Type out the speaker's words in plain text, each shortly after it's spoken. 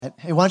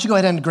Hey, why don't you go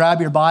ahead and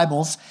grab your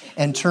Bibles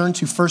and turn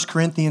to 1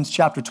 Corinthians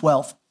chapter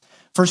 12.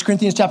 1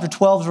 Corinthians chapter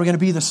 12 is where we're going to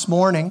be this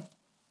morning.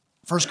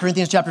 1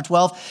 Corinthians chapter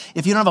 12.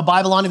 If you don't have a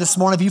Bible on you this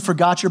morning, if you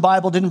forgot your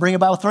Bible, didn't bring a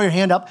Bible, throw your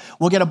hand up.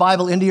 We'll get a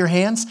Bible into your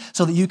hands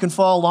so that you can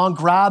follow along.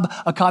 Grab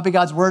a copy of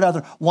God's Word,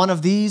 either one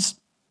of these,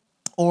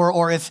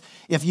 or if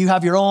you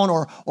have your own,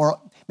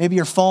 or maybe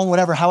your phone,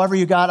 whatever, however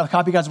you got a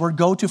copy of God's Word,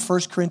 go to 1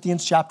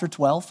 Corinthians chapter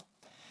 12.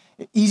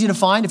 Easy to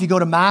find. If you go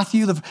to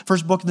Matthew, the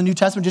first book of the New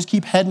Testament, just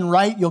keep heading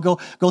right. You'll go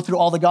through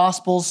all the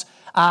Gospels,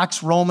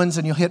 Acts, Romans,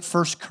 and you'll hit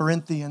 1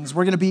 Corinthians.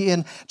 We're going to be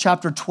in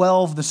chapter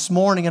 12 this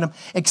morning, and I'm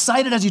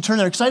excited as you turn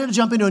there, excited to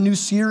jump into a new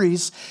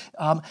series.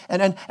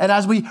 And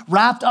as we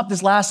wrapped up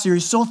this last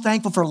series, so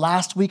thankful for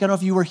last week. I don't know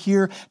if you were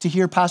here to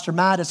hear Pastor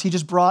Matt as he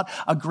just brought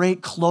a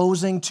great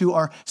closing to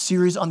our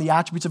series on the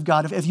attributes of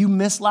God. If you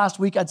missed last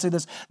week, I'd say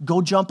this,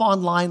 go jump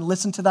online,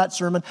 listen to that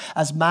sermon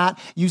as Matt,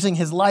 using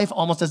his life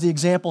almost as the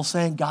example,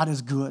 saying God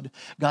is good.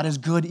 God is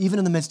good even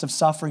in the midst of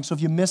suffering. So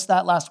if you missed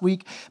that last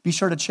week, be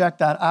sure to check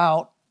that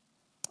out.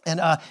 And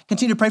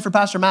continue to pray for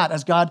Pastor Matt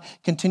as God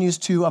continues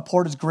to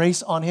pour his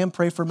grace on him.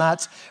 Pray for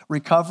Matt's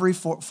recovery,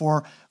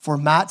 for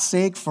Matt's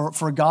sake,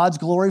 for God's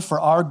glory, for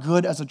our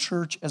good as a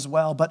church as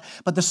well. But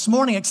this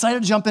morning,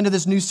 excited to jump into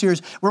this new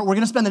series. We're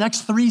going to spend the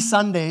next 3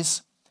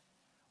 Sundays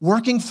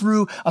working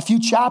through a few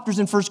chapters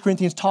in 1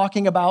 Corinthians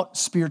talking about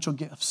spiritual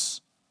gifts.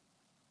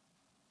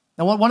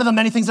 Now, one of the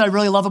many things that I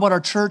really love about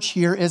our church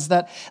here is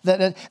that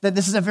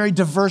this is a very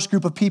diverse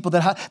group of people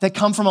that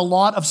come from a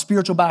lot of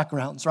spiritual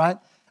backgrounds, right?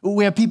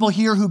 We have people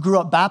here who grew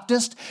up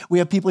Baptist. We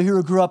have people here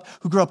who grew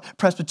up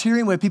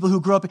Presbyterian. We have people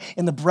who grew up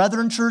in the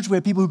Brethren church. We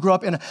have people who grew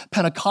up in a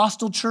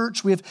Pentecostal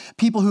church. We have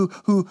people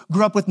who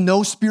grew up with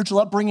no spiritual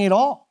upbringing at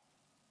all.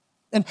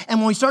 And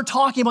when we start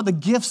talking about the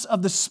gifts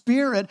of the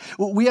Spirit,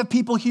 we have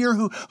people here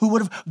who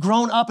would have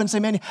grown up and say,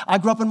 man, I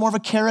grew up in more of a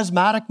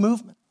charismatic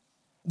movement.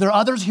 There are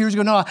others here who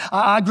go, no,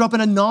 I grew up in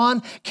a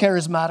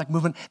non-charismatic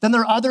movement. Then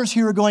there are others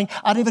here who are going,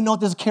 I don't even know what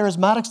this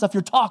charismatic stuff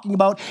you're talking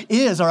about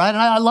is, all right? And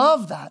I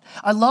love that.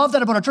 I love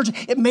that about our church.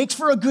 It makes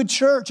for a good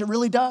church. It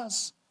really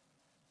does.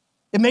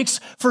 It makes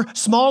for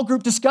small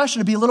group discussion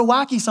to be a little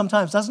wacky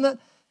sometimes, doesn't it?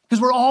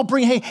 Because we're all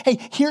bringing, hey,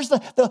 here's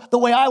the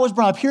way I was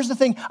brought up. Here's the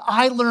thing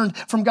I learned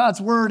from God's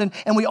word.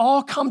 And we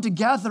all come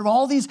together,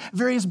 all these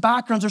various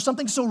backgrounds. There's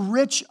something so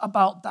rich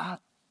about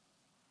that.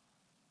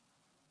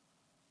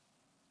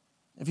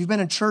 If you've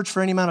been in church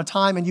for any amount of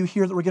time and you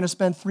hear that we're going to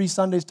spend 3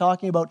 Sundays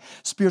talking about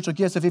spiritual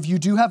gifts, if you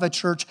do have a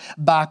church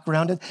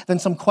background, then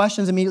some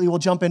questions immediately will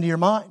jump into your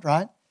mind,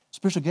 right?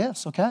 Spiritual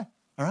gifts, okay,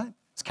 all right.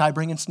 Is Kai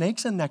bringing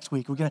snakes in next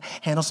week? We're going to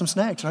handle some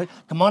snakes, right?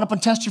 Come on up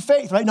and test your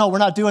faith, right? No, we're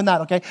not doing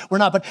that, okay? We're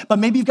not, but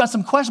maybe you've got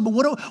some questions, but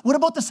what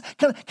about this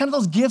kind of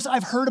those gifts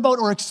I've heard about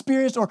or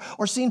experienced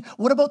or seen?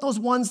 What about those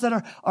ones that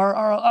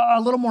are a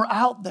little more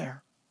out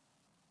there?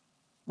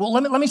 Well,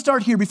 let me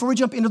start here. Before we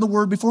jump into the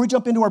word, before we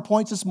jump into our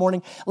points this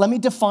morning, let me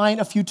define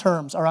a few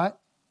terms, all right?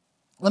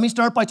 Let me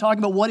start by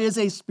talking about what is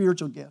a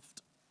spiritual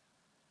gift.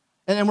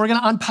 And we're going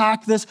to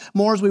unpack this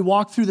more as we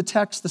walk through the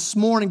text this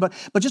morning, but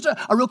just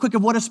a real quick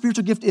of what a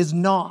spiritual gift is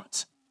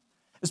not.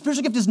 A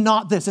spiritual gift is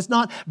not this. It's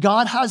not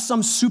God has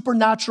some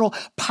supernatural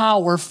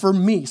power for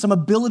me, some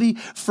ability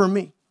for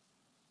me.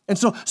 And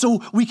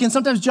so we can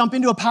sometimes jump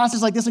into a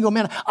passage like this and go,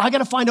 man, I got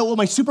to find out what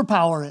my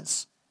superpower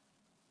is.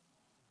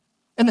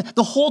 And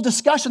the whole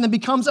discussion then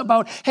becomes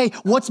about, hey,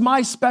 what's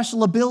my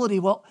special ability?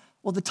 Well,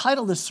 the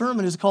title of this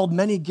sermon is called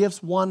Many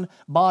Gifts, One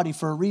Body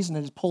for a reason.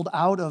 It is pulled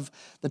out of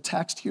the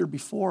text here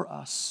before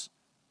us.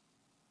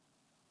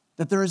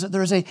 That there is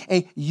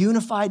a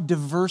unified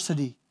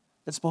diversity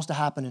that's supposed to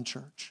happen in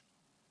church.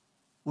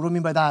 What do I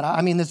mean by that?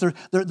 I mean,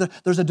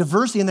 there's a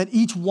diversity in that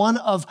each one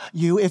of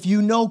you, if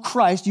you know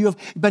Christ, you have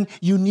been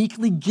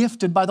uniquely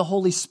gifted by the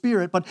Holy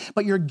Spirit,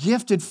 but you're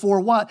gifted for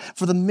what?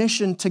 For the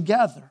mission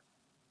together.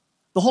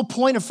 The whole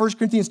point of 1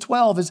 Corinthians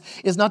 12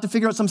 is not to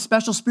figure out some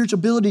special spiritual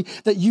ability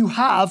that you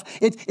have.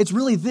 It's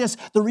really this.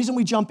 The reason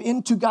we jump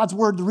into God's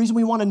word, the reason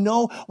we want to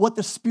know what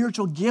the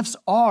spiritual gifts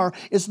are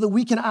is so that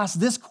we can ask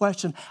this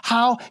question: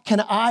 how can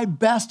I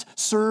best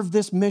serve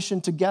this mission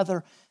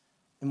together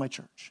in my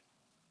church?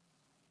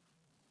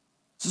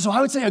 So I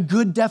would say a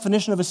good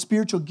definition of a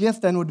spiritual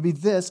gift then would be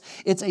this: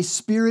 it's a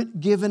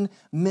spirit-given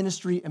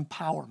ministry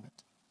empowerment.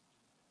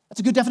 That's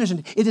a good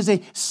definition. It is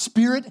a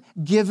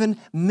spirit-given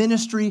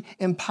ministry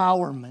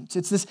empowerment.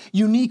 It's this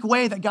unique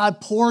way that God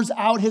pours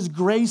out his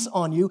grace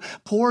on you,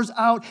 pours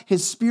out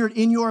his spirit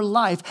in your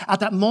life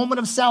at that moment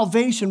of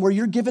salvation where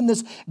you're given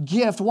this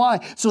gift. Why?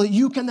 So that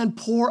you can then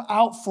pour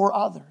out for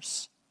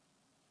others.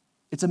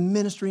 It's a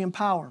ministry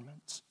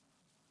empowerment.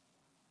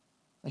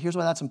 Now, here's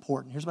why that's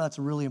important. Here's why that's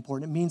really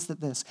important. It means that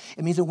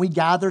when we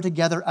gather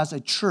together as a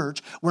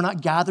church, we're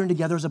not gathering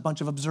together as a bunch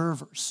of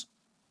observers.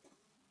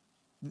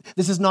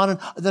 This is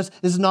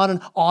not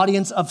an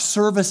audience of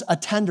service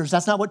attenders.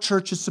 That's not what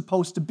church is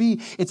supposed to be.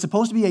 It's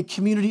supposed to be a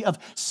community of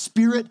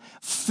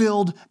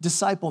spirit-filled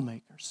disciple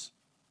makers.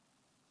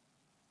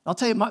 I'll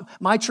tell you,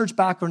 my church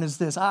background is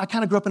this. I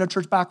kind of grew up in a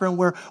church background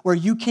where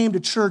you came to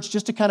church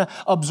just to kind of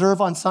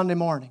observe on Sunday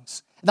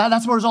mornings.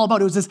 That's what it was all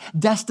about. It was this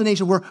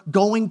destination. We're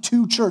going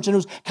to church. And it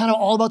was kind of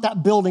all about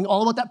that building,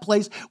 all about that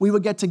place we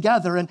would get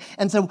together.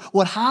 And so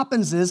what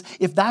happens is,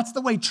 if that's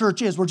the way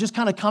church is, we're just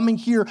kind of coming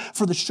here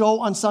for the show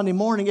on Sunday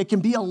morning, it can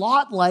be a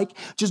lot like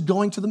just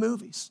going to the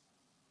movies.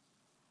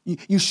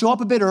 You show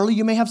up a bit early.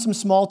 You may have some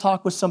small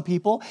talk with some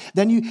people.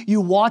 Then you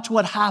watch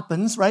what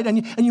happens, right?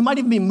 And you might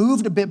even be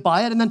moved a bit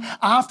by it. And then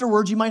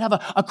afterwards, you might have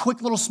a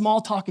quick little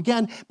small talk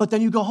again, but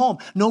then you go home.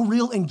 No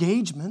real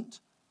engagement.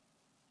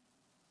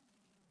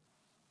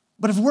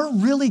 But if we're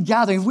really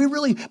gathering, if we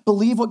really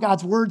believe what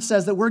God's word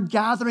says, that we're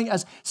gathering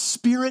as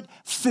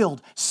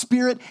spirit-filled,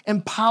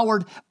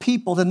 spirit-empowered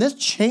people, then this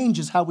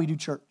changes how we do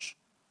church.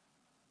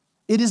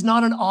 It is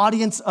not an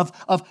audience of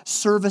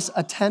service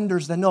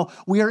attenders. Then no,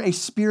 we are a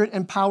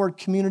spirit-empowered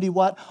community,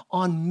 what?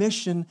 On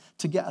mission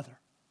together.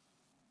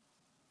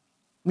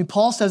 I mean,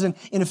 Paul says in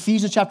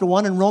Ephesians chapter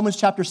 1 and Romans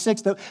chapter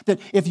 6 that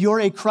if you're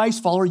a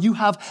Christ follower, you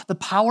have the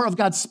power of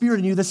God's Spirit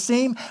in you, the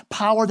same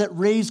power that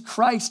raised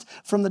Christ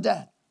from the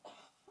dead.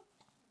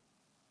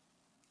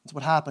 That's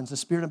what happens. The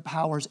Spirit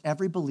empowers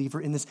every believer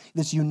in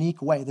this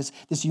unique way,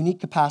 this unique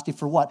capacity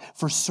for what?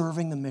 For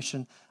serving the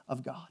mission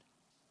of God.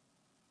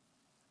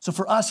 So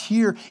for us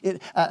here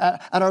at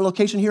our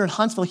location here in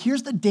Huntsville,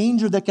 here's the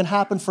danger that can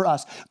happen for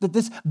us. That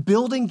this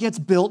building gets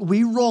built,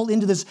 we roll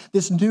into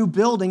this new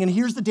building, and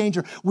here's the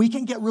danger. We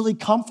can get really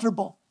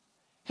comfortable.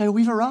 Hey,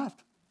 we've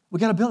arrived. We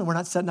got a building. We're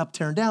not setting up,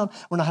 tearing down.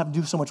 We're not having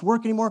to do so much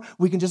work anymore.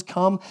 We can just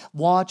come,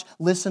 watch,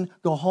 listen,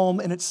 go home,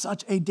 and it's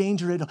such a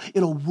danger.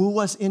 It'll woo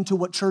us into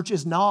what church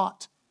is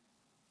not.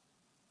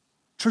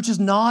 Church is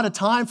not a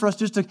time for us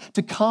just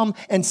to come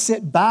and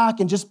sit back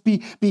and just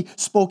be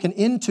spoken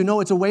into. No,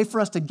 it's a way for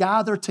us to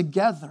gather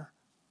together,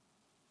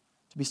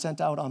 to be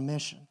sent out on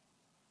mission.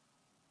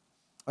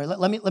 All right,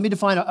 let me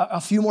define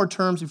a few more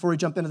terms before we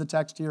jump into the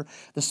text here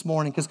this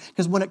morning.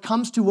 Because when it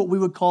comes to what we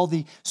would call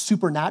the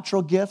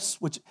supernatural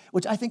gifts, which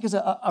I think is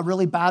a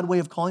really bad way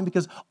of calling,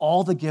 because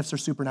all the gifts are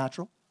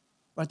supernatural.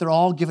 Right? They're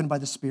all given by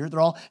the Spirit. They're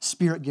all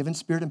Spirit-given,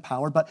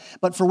 Spirit-empowered.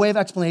 But for way of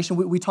explanation,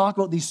 we talk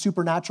about these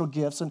supernatural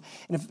gifts. And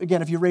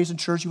if you're raised in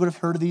church, you would have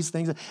heard of these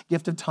things: a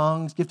gift of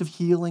tongues, gift of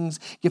healings,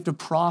 gift of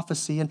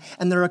prophecy.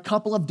 And there are a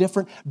couple of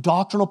different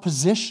doctrinal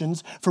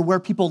positions for where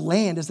people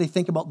land as they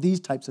think about these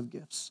types of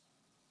gifts.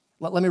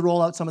 Let me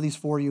roll out some of these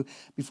for you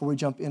before we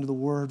jump into the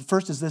Word.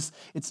 First is this: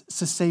 it's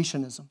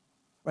cessationism.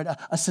 Right? A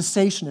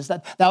cessationist.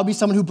 That would be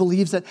someone who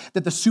believes that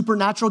the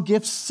supernatural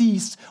gifts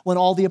ceased when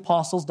all the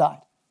apostles died.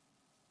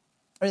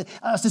 A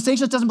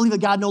cessationist doesn't believe that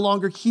God no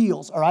longer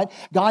heals, all right?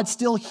 God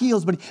still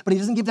heals, but he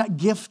doesn't give that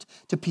gift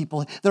to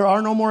people. There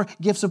are no more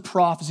gifts of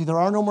prophecy. There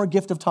are no more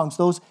gift of tongues.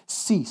 Those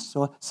cease.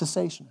 So a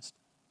cessationist.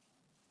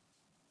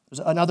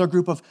 There's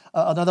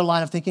another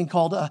line of thinking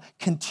called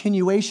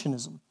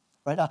continuationism.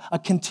 Right? A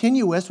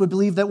continuist would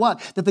believe that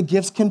what? That the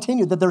gifts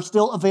continue, that they're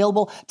still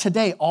available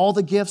today, all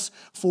the gifts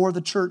for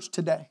the church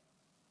today.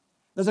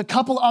 There's a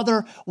couple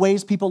other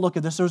ways people look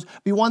at this. There's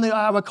be one that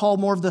I would call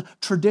more of the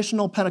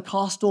traditional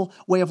Pentecostal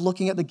way of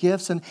looking at the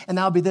gifts, and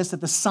that would be this: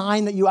 that the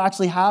sign that you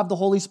actually have the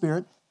Holy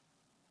Spirit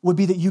would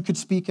be that you could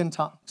speak in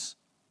tongues.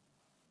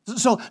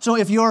 So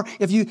if you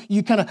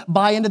kind of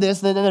buy into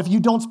this, that if you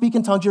don't speak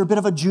in tongues, you're a bit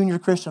of a junior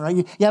Christian, right?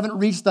 You haven't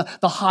reached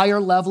the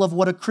higher level of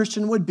what a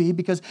Christian would be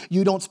because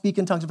you don't speak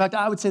in tongues. In fact,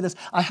 I would say this: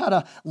 I had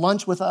a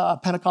lunch with a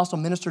Pentecostal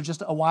minister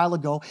just a while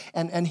ago,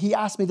 and he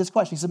asked me this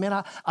question. He said, man,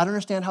 I don't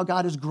understand how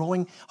God is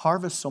growing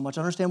Harvest so much. I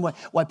don't understand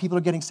why people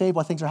are getting saved,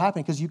 why things are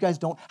happening, because you guys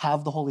don't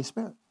have the Holy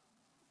Spirit.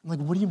 I'm like,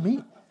 what do you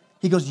mean?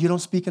 He goes, you don't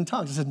speak in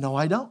tongues. I said, no,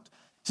 I don't.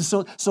 He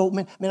said, so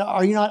man,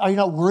 are you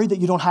not worried that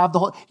you don't have the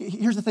Holy?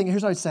 Here's the thing.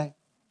 Here's what I'd say.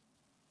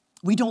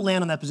 We don't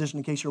land on that position,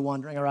 in case you're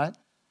wondering, all right?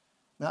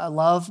 I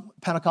love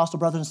Pentecostal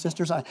brothers and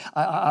sisters.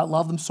 I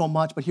love them so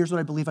much, but here's what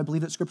I believe. I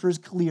believe that Scripture is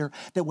clear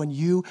that when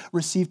you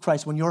receive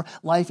Christ, when your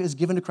life is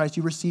given to Christ,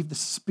 you receive the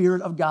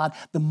Spirit of God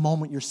the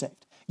moment you're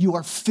saved. You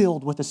are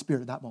filled with the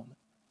Spirit at that moment.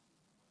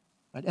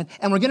 Right?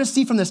 And we're going to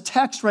see from this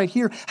text right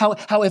here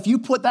how if you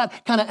put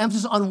that kind of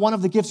emphasis on one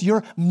of the gifts,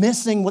 you're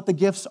missing what the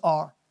gifts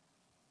are.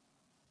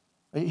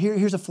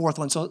 Here's a fourth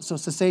one. So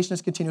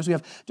cessationist continues. We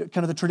have kind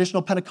of the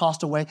traditional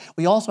Pentecostal way.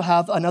 We also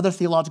have another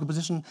theological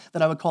position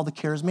that I would call the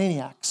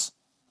charismaniacs.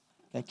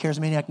 Okay,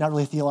 charismaniac, not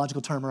really a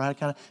theological term, right?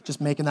 Kind of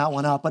just making that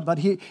one up. But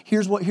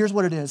here's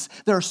what it is.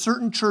 There are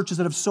certain churches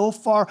that have so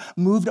far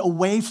moved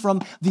away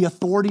from the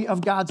authority of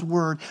God's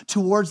word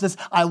towards this,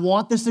 I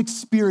want this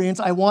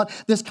experience, I want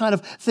this kind of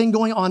thing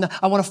going on,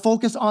 I want to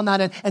focus on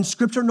that, and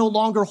Scripture no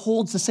longer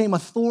holds the same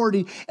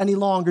authority any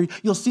longer.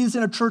 You'll see this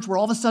in a church where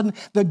all of a sudden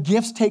the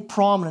gifts take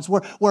prominence,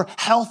 where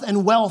health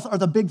and wealth are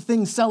the big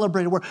things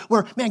celebrated,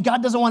 where man,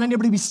 God doesn't want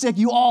anybody to be sick,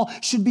 you all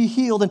should be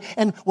healed.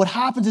 And what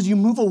happens is you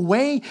move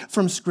away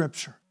from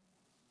Scripture.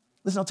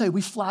 Listen, I'll tell you, we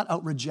flat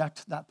out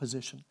reject that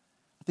position.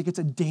 I think it's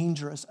a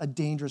dangerous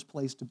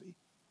place to be.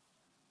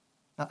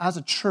 Now, as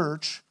a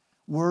church,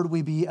 where do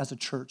we be as a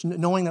church?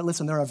 Knowing that,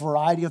 listen, there are a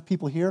variety of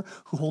people here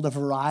who hold a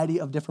variety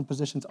of different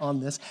positions on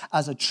this.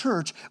 As a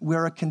church,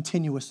 we're a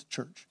continuous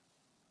church.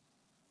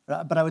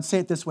 But I would say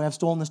it this way. I've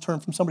stolen this term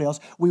from somebody else.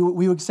 We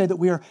would say that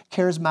we are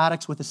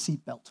charismatics with a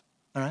seatbelt.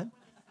 all right?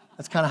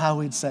 That's kind of how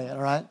we'd say it,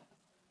 all right?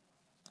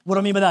 What do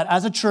I mean by that?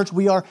 As a church,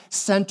 we are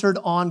centered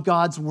on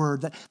God's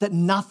word, that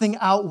nothing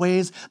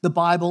outweighs the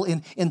Bible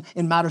in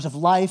matters of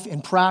life,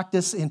 in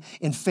practice,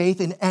 in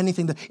faith, in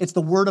anything. It's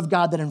the word of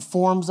God that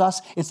informs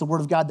us. It's the word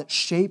of God that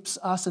shapes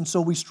us. And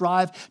so we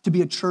strive to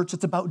be a church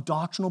that's about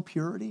doctrinal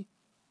purity,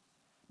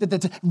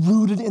 that's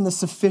rooted in the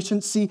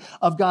sufficiency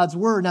of God's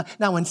word.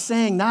 Now in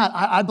saying that,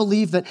 I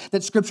believe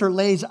that Scripture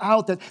lays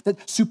out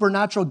that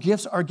supernatural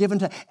gifts are given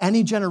to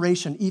any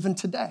generation, even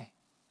today.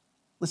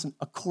 Listen,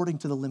 according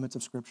to the limits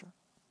of Scripture.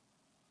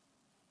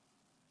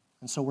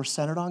 And so we're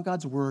centered on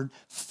God's word,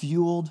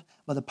 fueled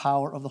by the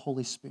power of the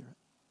Holy Spirit.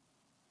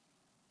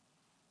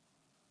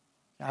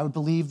 I would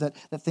believe that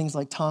things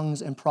like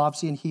tongues and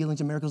prophecy and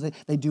healings and miracles,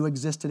 they do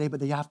exist today, but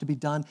they have to be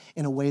done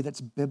in a way that's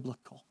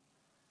biblical,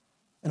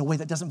 in a way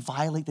that doesn't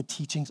violate the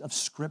teachings of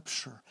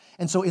Scripture.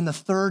 And so in the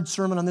third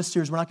sermon on this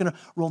series, we're not going to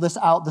roll this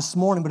out this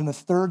morning, but in the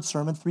third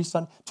sermon,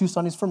 2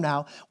 Sundays from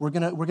now, we're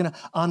going to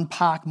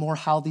unpack more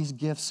how these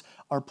gifts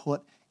are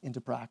put into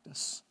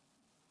practice.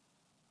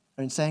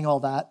 And in saying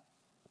all that,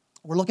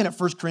 we're looking at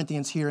 1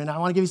 Corinthians here, and I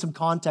want to give you some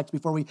context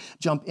before we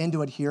jump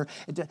into it here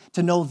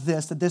to know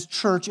that this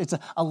church, it's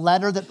a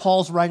letter that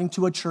Paul's writing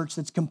to a church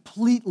that's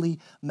completely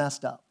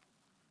messed up.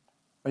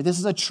 Right? This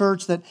is a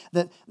church that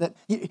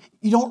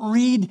you don't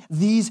read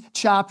these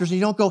chapters and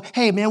you don't go,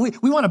 hey, man,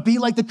 we want to be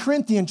like the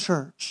Corinthian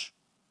church.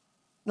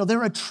 No,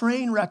 they're a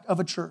train wreck of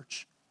a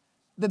church.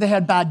 They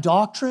had bad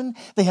doctrine.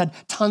 They had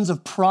tons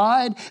of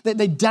pride.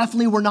 They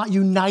definitely were not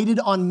united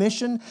on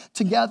mission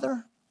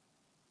together.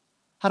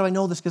 How do I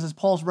know this? Because as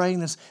Paul's writing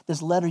this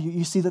letter,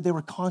 you see that they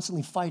were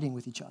constantly fighting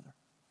with each other.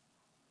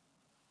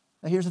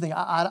 Now, here's the thing.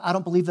 I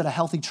don't believe that a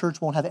healthy church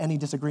won't have any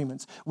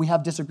disagreements. We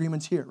have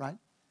disagreements here, right?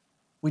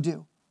 We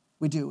do.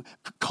 We do.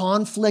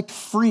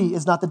 Conflict-free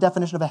is not the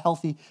definition of a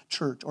healthy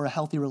church or a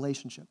healthy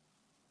relationship.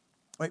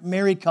 Right?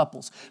 Married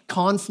couples,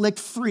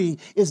 conflict-free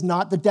is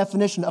not the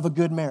definition of a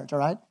good marriage, all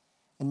right?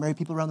 And married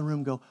people around the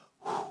room go,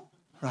 whew,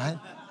 right?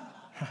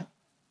 Right?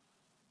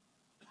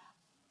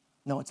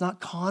 No, it's not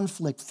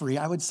conflict-free.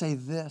 I would say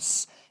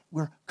this,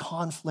 we're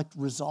conflict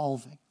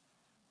resolving.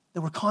 That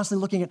we're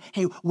constantly looking at,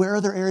 hey, where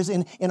are there areas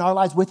in our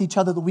lives with each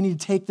other that we need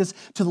to take this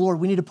to the Lord?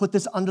 We need to put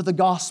this under the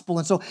gospel.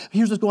 And so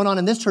here's what's going on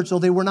in this church. So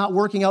they were not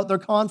working out their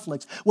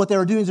conflicts. What they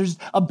were doing is they're just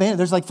abandoned.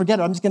 They're just like, forget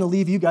it. I'm just going to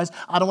leave you guys.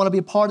 I don't want to be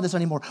a part of this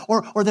anymore.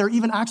 Or they're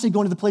even actually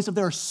going to the place of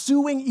they're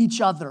suing each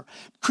other.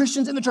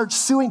 Christians in the church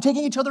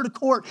taking each other to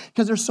court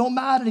because they're so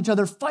mad at each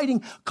other,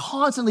 fighting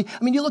constantly.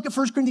 I mean, you look at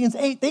 1 Corinthians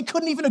 8, they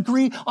couldn't even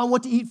agree on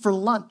what to eat for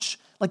lunch.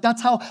 Like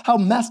that's how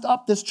messed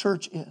up this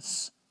church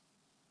is.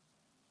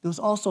 There was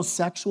also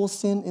sexual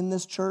sin in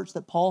this church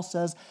that Paul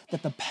says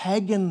that the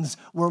pagans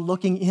were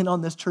looking in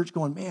on this church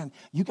going, man,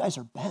 you guys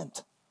are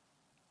bent.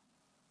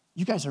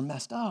 You guys are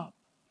messed up.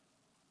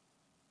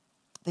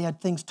 They had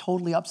things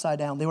totally upside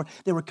down.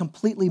 They were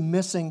completely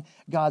missing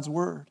God's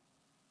word.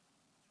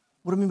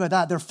 What do I mean by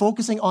that? They're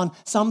focusing on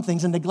some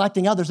things and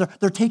neglecting others.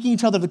 They're taking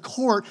each other to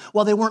court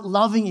while they weren't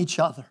loving each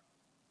other.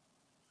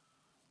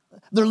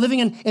 They're living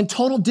in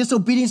total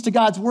disobedience to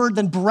God's word,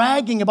 then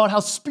bragging about how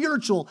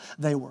spiritual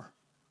they were.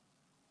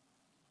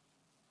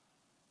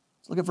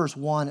 Look at verse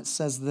 1. It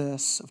says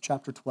this of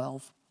chapter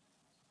 12.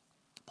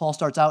 Paul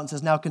starts out and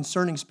says, now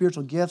concerning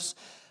spiritual gifts,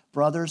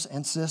 brothers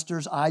and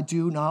sisters, I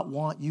do not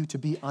want you to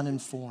be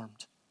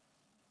uninformed.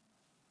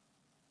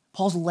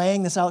 Paul's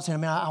laying this out, saying,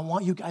 man, I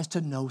want you guys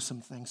to know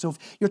some things. So if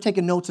you're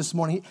taking notes this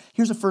morning,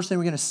 here's the first thing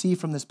we're going to see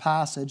from this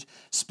passage.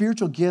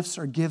 Spiritual gifts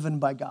are given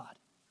by God.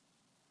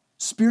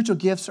 Spiritual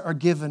gifts are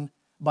given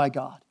by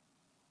God.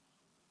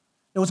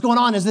 And what's going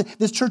on is that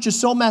this church is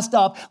so messed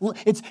up.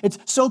 It's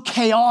so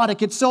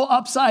chaotic. It's so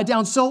upside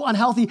down, so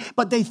unhealthy.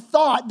 But they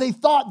thought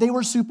they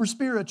were super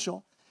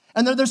spiritual.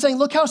 And they're saying,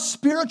 look how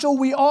spiritual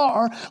we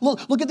are.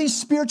 Look at these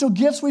spiritual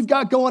gifts we've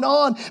got going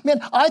on.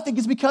 Man, I think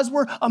it's because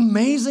we're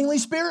amazingly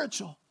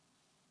spiritual.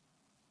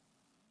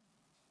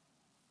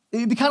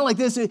 It'd be kind of like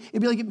this.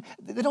 It'd be like,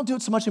 they don't do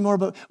it so much anymore,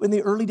 but in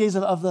the early days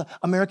of the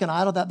American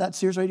Idol, that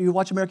series, right? You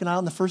watch American Idol,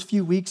 and the first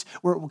few weeks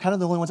were kind of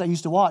the only ones I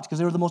used to watch because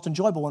they were the most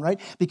enjoyable one, right?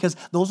 Because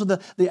those are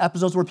the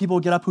episodes where people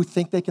get up who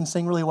think they can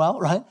sing really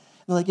well, right?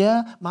 They're like,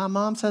 yeah, my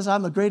mom says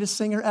I'm the greatest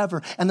singer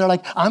ever. And they're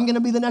like, I'm going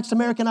to be the next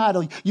American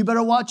Idol. You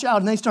better watch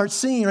out. And they start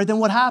singing, right? Then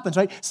what happens,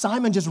 right?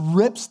 Simon just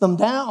rips them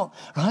down,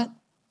 right?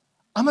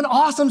 I'm an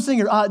awesome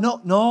singer.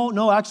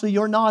 No, actually,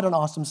 you're not an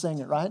awesome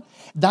singer, right?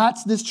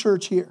 That's this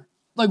church here.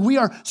 Like we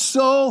are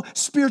so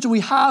spiritual.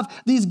 We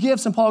have these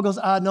gifts. And Paul goes,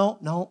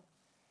 no,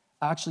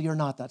 actually, you're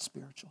not that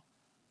spiritual.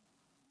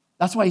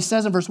 That's why he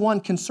says in verse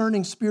 1,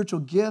 concerning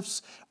spiritual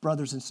gifts,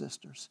 brothers and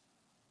sisters.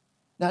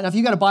 Now if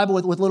you got a Bible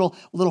with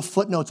little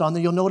footnotes on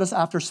there, you'll notice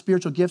after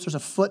spiritual gifts, there's a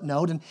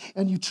footnote.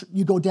 And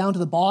you go down to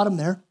the bottom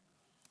there,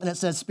 and it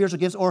says spiritual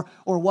gifts or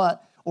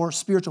what? Or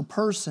spiritual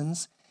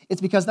persons.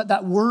 It's because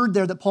that word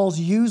there that Paul's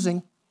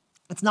using,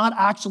 it's not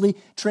actually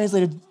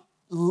translated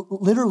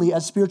literally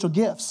as spiritual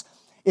gifts.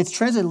 It's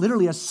translated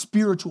literally as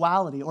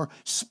spirituality or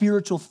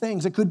spiritual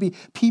things. It could be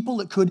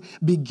people, it could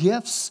be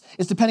gifts.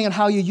 It's depending on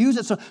how you use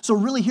it. So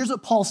really, here's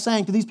what Paul's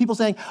saying to these people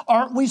saying,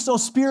 aren't we so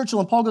spiritual?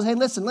 And Paul goes, hey,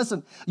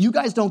 listen, you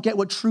guys don't get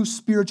what true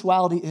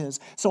spirituality is.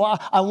 So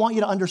I want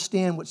you to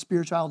understand what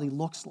spirituality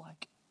looks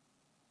like.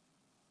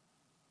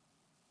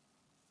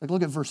 Like,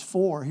 look at verse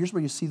 4. Here's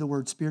where you see the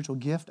word spiritual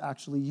gift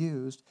actually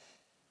used.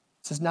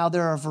 It says, now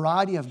there are a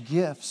variety of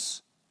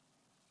gifts,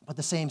 but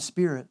the same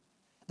Spirit.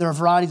 There are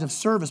varieties of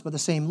service, but the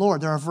same Lord.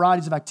 There are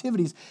varieties of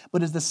activities,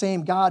 but it's the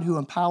same God who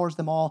empowers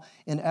them all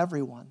in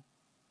everyone.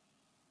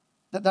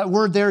 That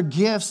word there,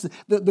 gifts,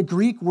 the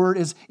Greek word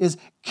is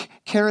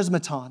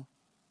charismaton.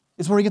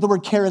 It's where you get the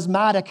word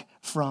charismatic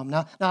from.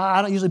 Now,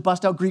 I don't usually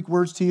bust out Greek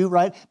words to you,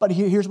 right? But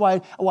here's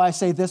why I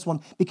say this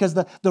one. Because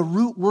the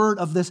root word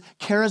of this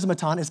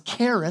charismaton is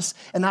charis,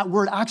 and that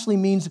word actually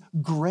means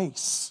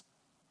grace.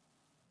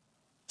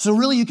 So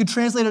really, you could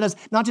translate it as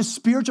not just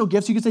spiritual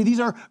gifts. You could say these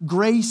are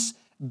grace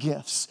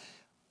gifts.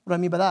 What do I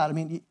mean by that? I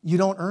mean, you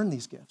don't earn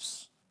these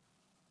gifts.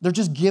 They're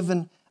just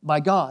given by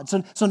God.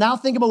 So now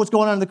think about what's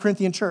going on in the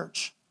Corinthian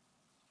church.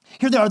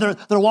 Here they are,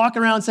 they're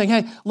walking around saying,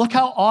 hey, look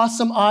how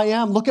awesome I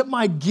am. Look at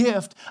my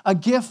gift. A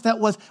gift that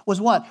was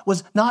what?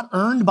 Was not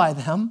earned by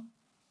them.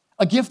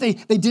 A gift they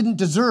didn't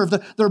deserve.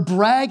 They're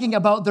bragging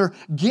about their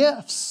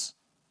gifts.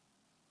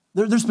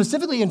 They're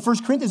specifically in 1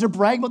 Corinthians, they're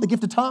bragging about the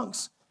gift of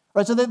tongues.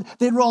 Right? So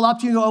they'd roll up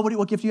to you and go, oh,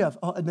 what gift do you have?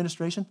 Oh,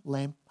 administration?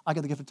 Lame. I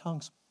got the gift of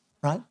tongues.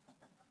 Right?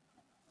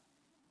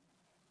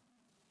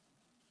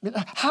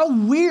 How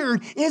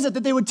weird is it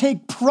that they would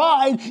take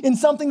pride in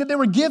something that they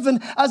were given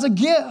as a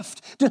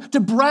gift? To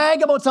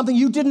brag about something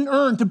you didn't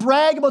earn, to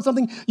brag about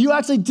something you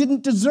actually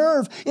didn't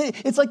deserve.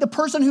 It's like the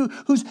person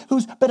who's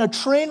been a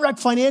train wreck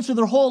financially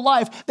their whole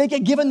life. They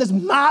get given this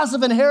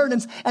massive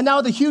inheritance, and now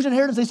the huge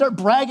inheritance, they start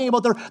bragging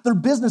about their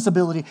business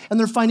ability and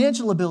their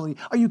financial ability.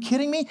 Are you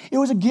kidding me? It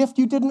was a gift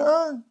you didn't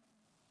earn.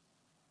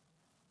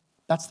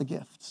 That's the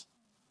gift.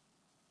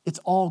 It's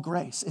all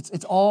grace.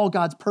 It's all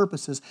God's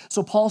purposes.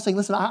 So Paul's saying,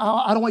 listen,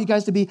 I don't want you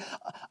guys to be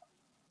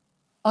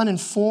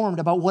uninformed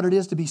about what it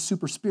is to be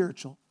super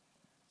spiritual.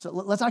 So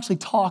let's actually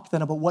talk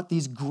then about what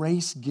these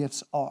grace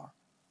gifts are.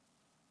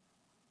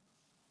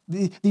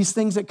 These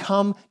things that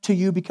come to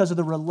you because of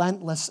the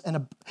relentless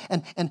and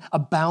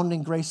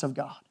abounding grace of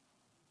God.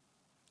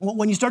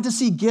 When you start to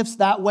see gifts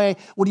that way,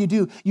 what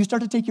do? You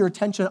start to take your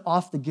attention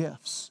off the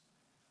gifts.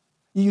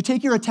 You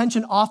take your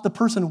attention off the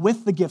person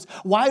with the gifts.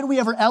 Why do we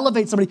ever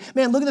elevate somebody?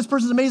 Man, look at this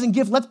person's amazing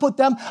gift. Let's put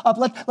them up.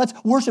 Let's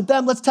worship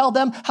them. Let's tell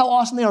them how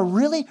awesome they are.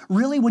 Really?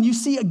 When you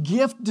see a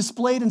gift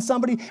displayed in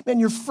somebody, man,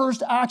 your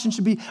first action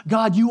should be,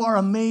 God, you are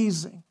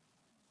amazing.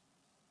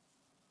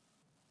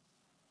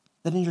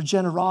 That in your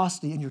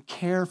generosity and your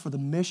care for the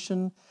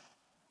mission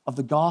of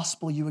the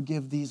gospel, you would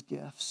give these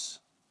gifts.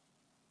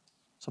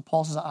 So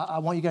Paul says, I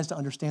want you guys to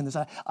understand this.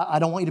 I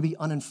don't want you to be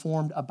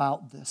uninformed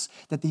about this,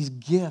 that these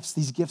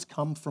gifts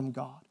come from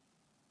God.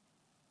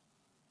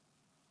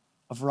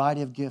 A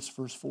variety of gifts,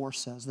 verse 4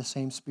 says, the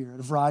same Spirit.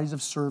 A varieties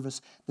of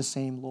service, the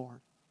same Lord.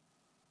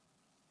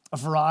 A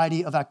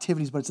variety of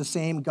activities, but it's the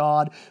same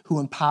God who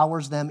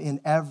empowers them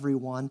in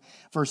everyone.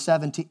 Verse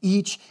 7, to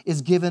each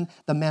is given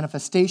the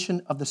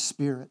manifestation of the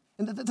Spirit.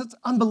 And that's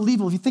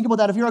unbelievable. If you think about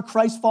that, if you're a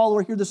Christ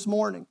follower here this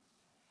morning,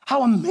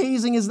 how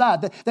amazing is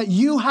that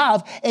you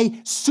have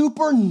a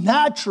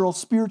supernatural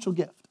spiritual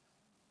gift?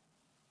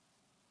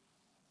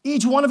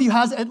 Each one of you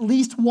has at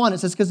least one. It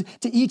says, because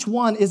to each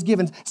one is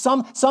given.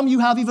 Some you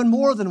have even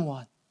more than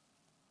one.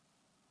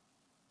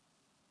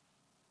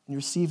 And you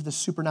receive the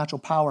supernatural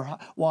power.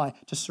 Why?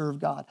 To serve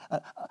God.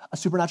 A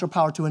supernatural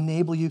power to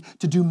enable you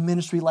to do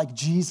ministry like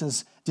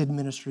Jesus did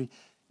ministry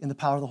in the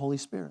power of the Holy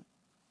Spirit.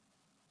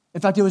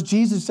 In fact, it was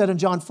Jesus who said in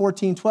John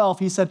 14:12,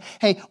 he said,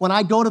 hey, when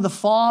I go to the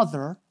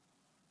Father,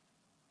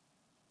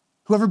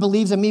 whoever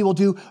believes in me will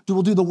do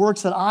the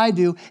works that I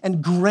do,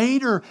 and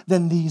greater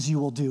than these you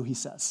will do, he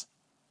says.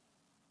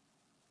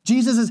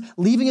 Jesus is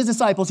leaving his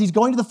disciples. He's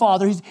going to the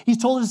Father. He's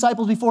told his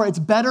disciples before, it's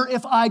better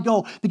if I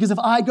go, because if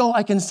I go,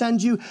 I can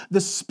send you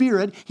the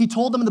Spirit. He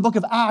told them in the book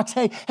of Acts,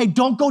 hey,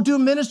 don't go do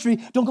ministry.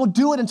 Don't go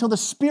do it until the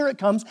Spirit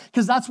comes,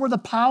 because that's where the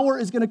power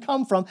is going to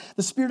come from,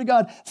 the Spirit of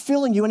God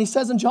filling you. And he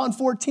says in John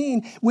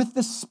 14, with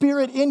the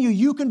Spirit in you,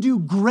 you can do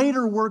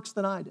greater works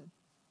than I did.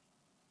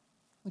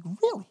 Like,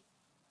 really?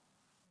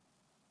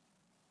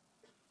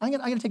 I'm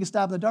going to take a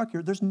stab in the dark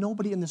here. There's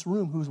nobody in this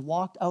room who's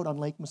walked out on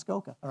Lake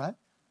Muskoka, all right?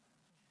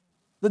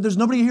 There's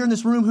nobody here in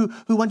this room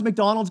who went to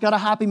McDonald's, got a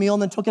Happy Meal,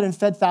 and then took it and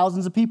fed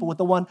thousands of people with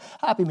the one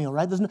Happy Meal,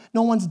 right?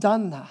 No one's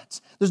done that.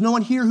 There's no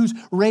one here who's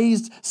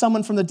raised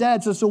someone from the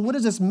dead. So what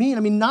does this mean? I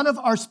mean, none of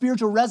our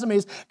spiritual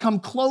resumes come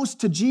close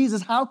to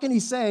Jesus. How can he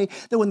say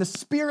that when the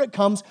Spirit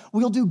comes,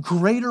 we'll do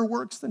greater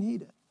works than he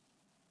did?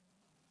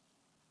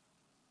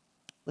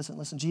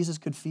 Listen, Jesus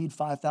could feed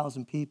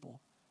 5,000 people.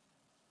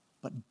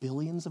 But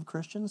billions of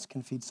Christians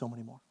can feed so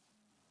many more.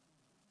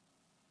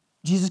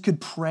 Jesus could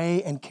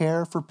pray and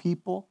care for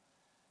people,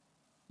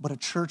 but a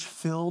church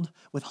filled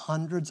with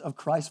hundreds of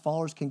Christ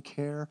followers can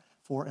care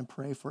for and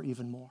pray for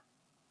even more.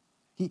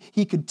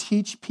 He could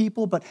teach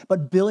people,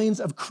 but billions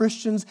of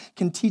Christians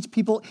can teach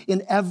people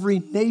in every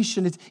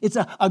nation. It's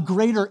a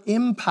greater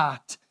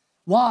impact.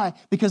 Why?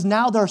 Because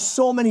now there are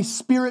so many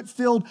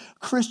Spirit-filled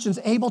Christians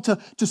able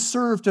to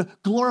serve, to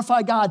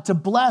glorify God, to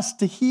bless,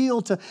 to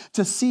heal,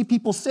 to see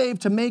people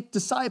saved, to make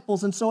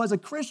disciples. And so as a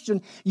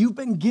Christian, you've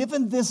been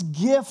given this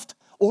gift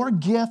or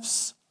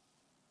gifts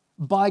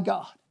by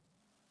God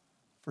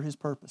for his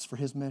purpose, for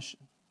his mission.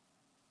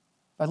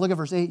 If I look at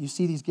verse 8, you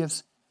see these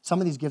gifts, some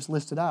of these gifts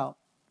listed out.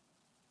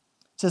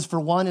 It says, for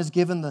one is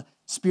given the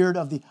spirit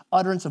of the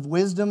utterance of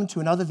wisdom, to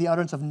another the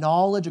utterance of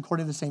knowledge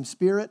according to the same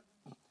Spirit,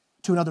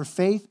 to another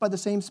faith by the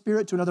same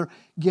Spirit, to another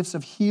gifts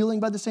of healing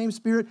by the same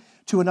Spirit,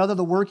 to another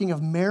the working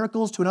of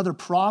miracles, to another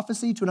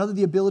prophecy, to another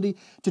the ability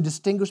to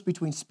distinguish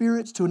between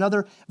spirits, to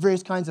another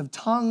various kinds of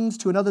tongues,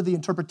 to another the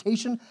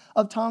interpretation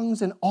of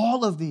tongues. And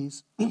all of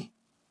these,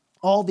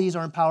 all these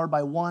are empowered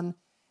by one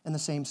and the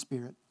same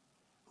Spirit,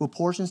 who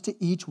apportions to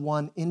each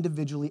one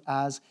individually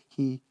as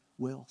he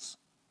wills.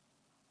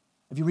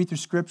 If you read through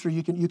Scripture,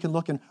 you can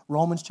look in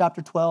Romans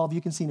chapter 12, you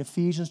can see in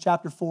Ephesians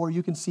chapter 4,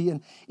 you can see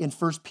in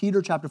 1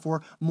 Peter chapter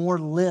 4 more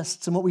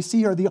lists. And what we see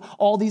here are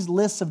all these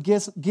lists of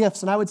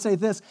gifts. And I would say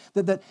this,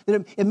 that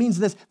it means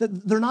this,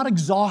 that they're not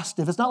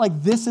exhaustive. It's not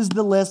like this is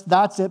the list,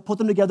 that's it, put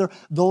them together,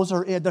 those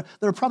are it. There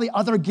are probably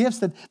other gifts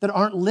that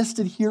aren't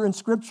listed here in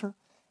Scripture.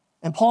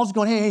 And Paul's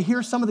going, hey,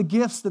 here's some of the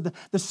gifts that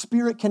the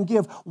Spirit can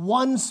give.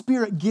 One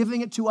Spirit giving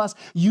it to us,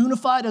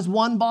 unified as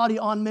one body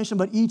on mission,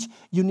 but each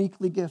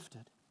uniquely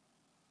gifted.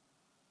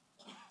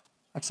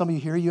 Like some of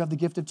you here, you have the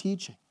gift of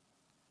teaching.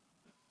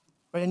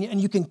 Right? And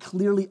you can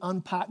clearly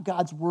unpack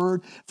God's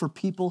word for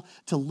people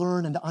to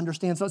learn and to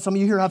understand. So some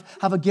of you here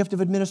have a gift of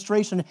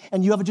administration,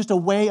 and you have just a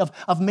way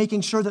of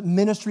making sure that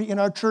ministry in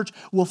our church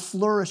will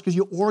flourish because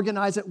you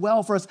organize it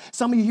well for us.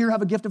 Some of you here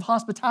have a gift of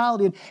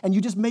hospitality, and you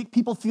just make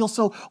people feel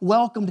so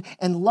welcomed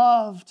and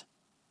loved.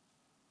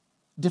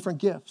 Different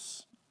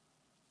gifts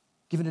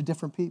given to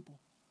different people.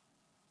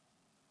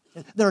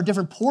 There are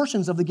different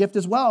portions of the gift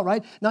as well,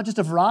 right? Not just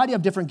a variety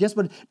of different gifts,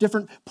 but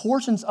different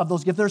portions of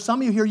those gifts. There are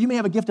some of you here, you may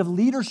have a gift of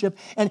leadership,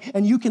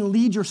 and you can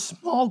lead your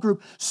small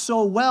group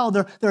so well.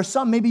 There are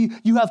some, maybe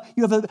you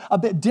have a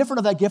bit different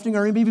of that gifting,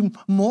 or maybe even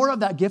more of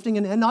that gifting,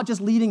 and not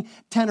just leading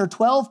 10 or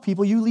 12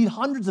 people, you lead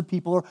hundreds of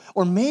people.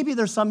 Or maybe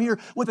there's some here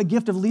with a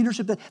gift of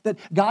leadership that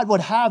God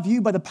would have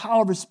you, by the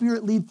power of His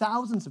Spirit, lead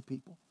thousands of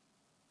people.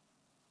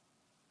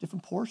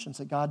 Different portions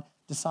that God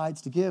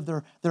decides to give.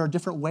 There are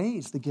different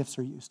ways the gifts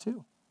are used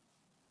too.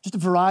 Just a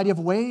variety of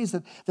ways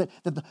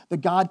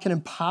that God can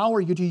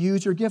empower you to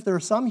use your gift. There are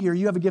some here,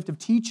 you have a gift of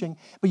teaching,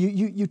 but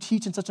you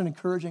teach in such an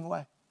encouraging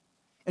way.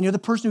 And you're the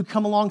person who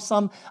come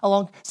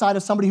alongside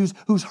of somebody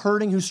who's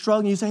hurting, who's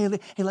struggling. You say,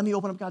 hey, let me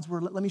open up God's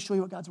word. Let me show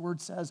you what God's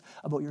word says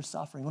about your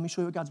suffering. Let me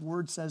show you what God's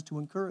word says to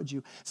encourage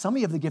you. Some of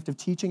you have the gift of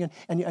teaching,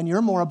 and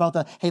you're more about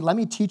hey, let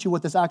me teach you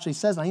what this actually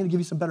says. I need to give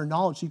you some better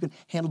knowledge so you can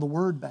handle the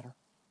word better.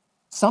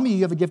 Some of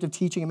you have a gift of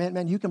teaching, and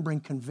man, you can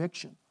bring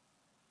conviction.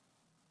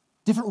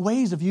 Different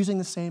ways of using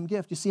the same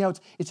gift. You see how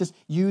it's just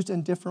used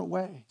in different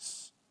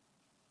ways.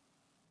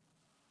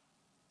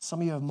 Some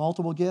of you have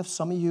multiple gifts.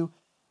 Some of you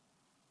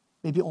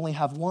maybe only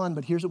have one,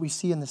 but here's what we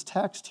see in this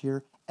text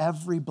here.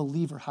 Every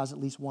believer has at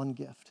least one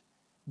gift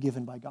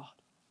given by God.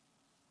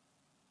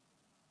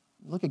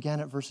 Look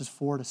again at verses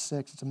 4 to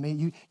 6. It's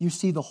amazing. You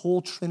see the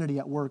whole Trinity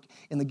at work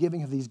in the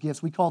giving of these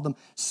gifts. We call them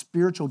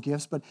spiritual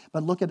gifts, but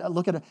look at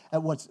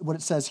what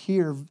it says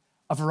here.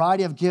 A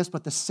variety of gifts,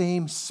 but the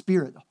same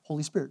Spirit,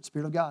 Holy Spirit,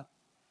 Spirit of God.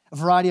 A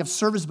variety of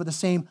services, but the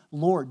same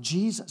Lord,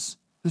 Jesus,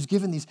 who's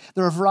given these.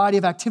 There are a variety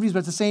of activities, but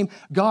it's the same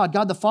God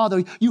the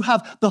Father. You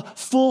have the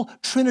full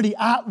Trinity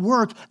at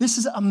work. This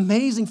is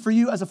amazing for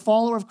you as a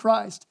follower of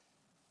Christ.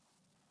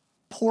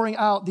 Pouring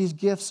out these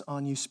gifts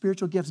on you,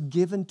 spiritual gifts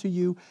given to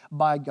you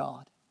by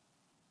God.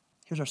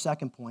 Here's our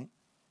second point.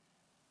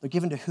 They're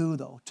given to who,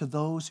 though? To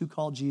those who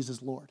call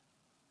Jesus Lord.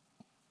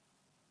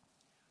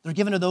 They're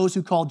given to those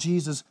who call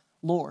Jesus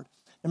Lord.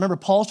 Remember,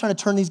 Paul's trying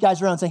to turn these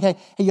guys around, saying, hey,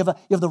 you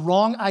have the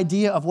wrong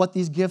idea of what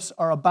these gifts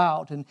are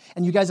about, and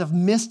you guys have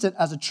missed it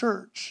as a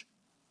church.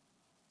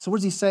 So what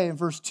does he say in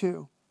verse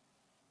 2?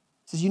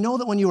 He says, you know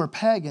that when you were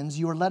pagans,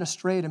 you were led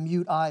astray to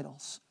mute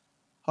idols,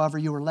 however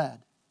you were led.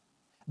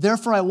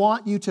 Therefore, I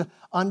want you to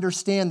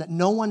understand that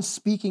no one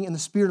speaking in the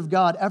Spirit of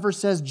God ever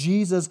says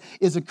Jesus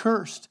is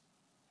accursed.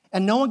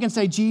 And no one can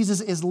say Jesus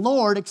is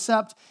Lord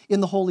except in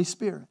the Holy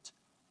Spirit.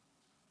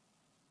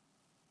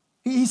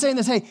 He's saying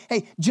this,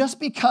 hey, just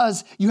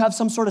because you have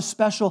some sort of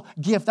special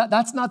gift,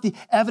 that's not the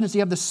evidence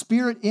you have the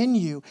Spirit in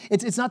you.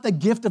 It's not the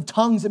gift of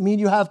tongues that mean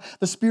you have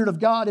the Spirit of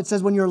God. It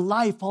says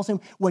Paul's saying,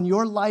 when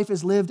your life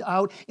is lived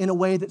out in a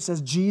way that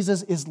says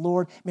Jesus is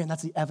Lord, man,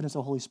 that's the evidence of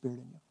the Holy Spirit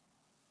in you.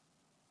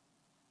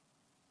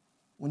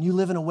 When you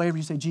live in a way where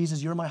you say,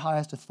 Jesus, you're my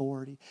highest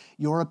authority.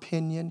 Your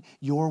opinion,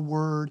 your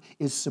word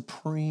is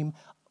supreme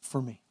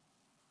for me.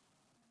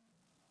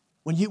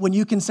 When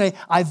you can say,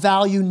 I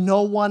value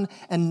no one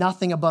and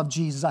nothing above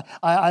Jesus.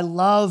 I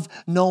love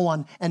no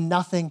one and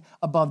nothing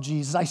above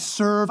Jesus. I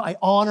serve, I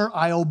honor,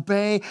 I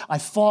obey, I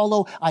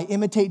follow, I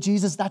imitate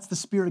Jesus. That's the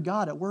Spirit of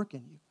God at work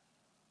in you.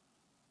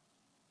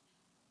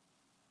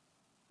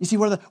 You see,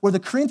 where the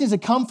Corinthians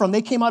had come from,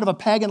 they came out of a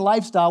pagan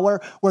lifestyle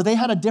where they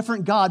had a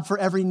different God for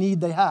every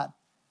need they had.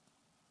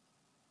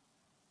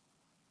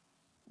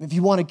 If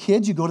you wanted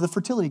kids, you go to the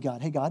fertility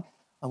god. Hey, God,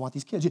 I want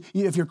these kids.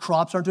 If your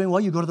crops aren't doing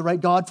well, you go to the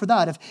right God for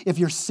that. If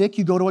you're sick,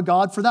 you go to a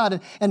God for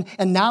that.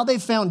 And now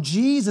they've found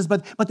Jesus,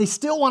 but they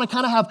still want to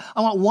kind of have,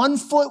 I want one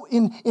foot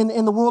in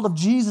the world of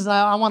Jesus, and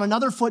I want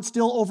another foot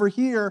still over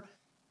here.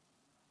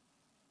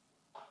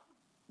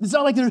 It's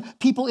not like there are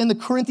people in the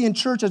Corinthian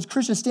church as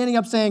Christians standing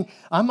up saying,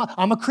 I'm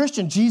a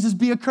Christian, Jesus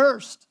be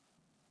accursed.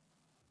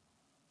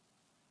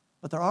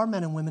 But there are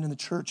men and women in the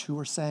church who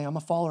are saying, I'm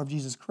a follower of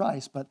Jesus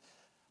Christ, but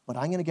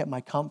I'm going to get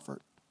my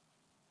comfort.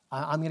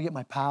 I'm going to get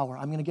my power.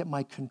 I'm going to get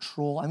my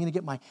control. I'm going to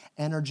get my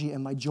energy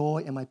and my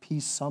joy and my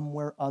peace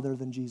somewhere other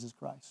than Jesus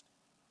Christ.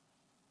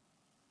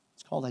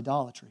 It's called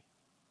idolatry.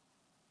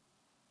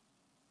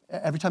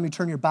 Every time you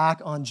turn your back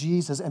on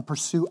Jesus and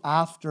pursue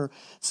after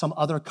some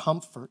other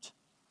comfort,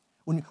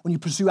 when you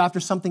pursue after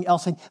something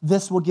else, saying,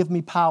 this will give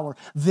me power.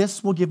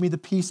 This will give me the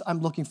peace I'm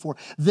looking for.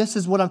 This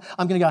is what I'm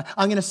going to get.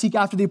 I'm going to seek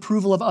after the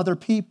approval of other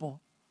people.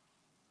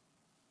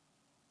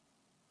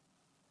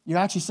 You're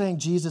actually saying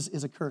Jesus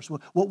is a curse.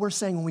 What we're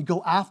saying when we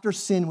go after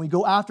sin, we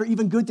go after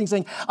even good things,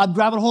 saying, I'm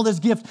grabbing hold of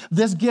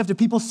this gift. If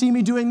people see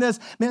me doing this,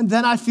 man,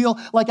 then I feel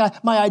like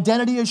my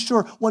identity is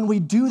sure. When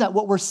we do that,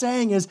 what we're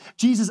saying is,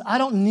 Jesus, I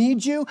don't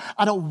need you.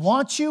 I don't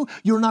want you.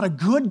 You're not a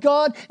good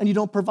God, and you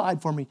don't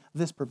provide for me.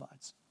 This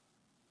provides.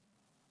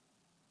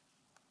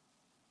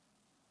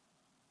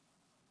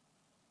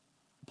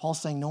 Paul's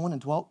saying no one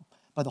indwelt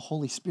by the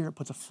Holy Spirit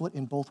puts a foot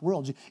in both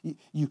worlds.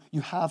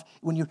 You have,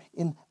 when you're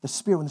in the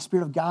Spirit, when the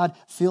Spirit of God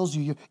fills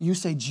you, you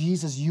say,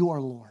 Jesus, you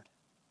are Lord.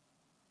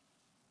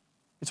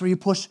 It's where you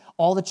push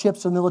all the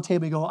chips on the middle of the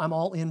table. You go, I'm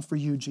all in for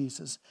you,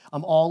 Jesus.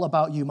 I'm all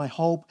about you. My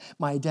hope,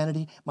 my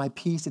identity, my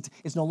peace.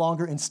 It's no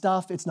longer in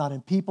stuff. It's not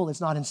in people.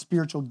 It's not in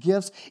spiritual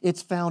gifts.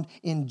 It's found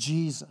in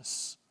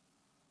Jesus.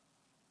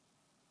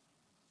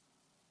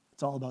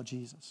 It's all about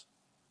Jesus.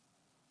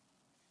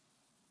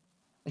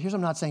 Here's what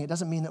I'm not saying. It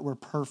doesn't mean that we're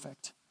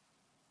perfect.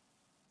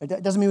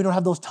 It doesn't mean we don't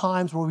have those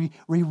times where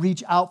we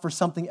reach out for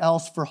something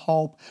else for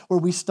hope, where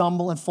we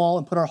stumble and fall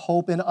and put our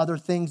hope in other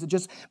things. It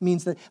just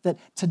means that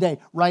today,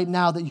 right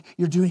now, that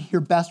you're doing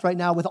your best right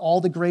now with all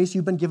the grace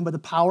you've been given by the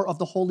power of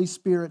the Holy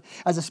Spirit,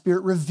 as the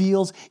Spirit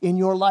reveals in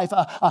your life,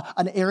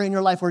 an area in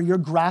your life where you're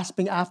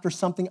grasping after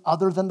something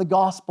other than the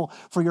gospel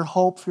for your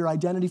hope, for your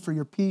identity, for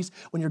your peace.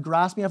 When you're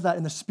grasping after that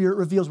and the Spirit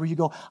reveals where you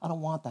go, I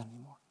don't want that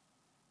anymore.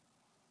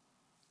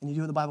 And you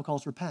do what the Bible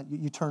calls repent.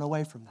 You turn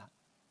away from that.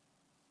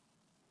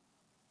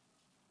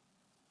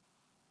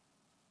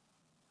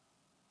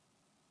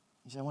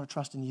 You say, I want to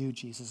trust in you,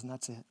 Jesus, and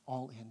that's it.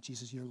 All in.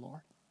 Jesus, you're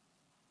Lord.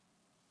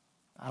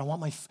 I don't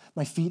want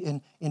my feet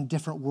in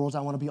different worlds.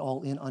 I want to be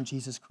all in on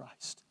Jesus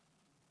Christ.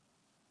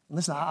 And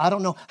listen, I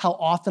don't know how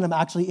often I'm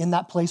actually in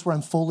that place where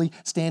I'm fully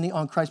standing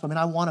on Christ, but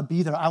I want to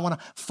be there. I want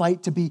to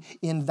fight to be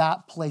in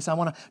that place. I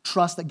want to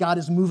trust that God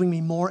is moving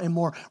me more and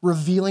more,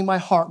 revealing my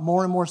heart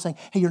more and more, saying,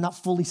 hey, you're not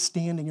fully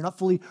standing. You're not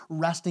fully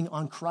resting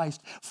on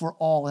Christ for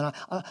all. And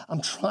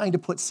I'm trying to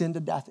put sin to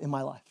death in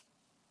my life,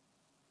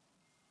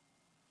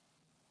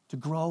 to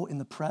grow in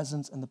the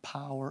presence and the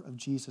power of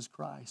Jesus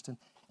Christ.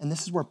 And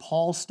this is where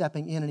Paul's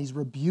stepping in, and he's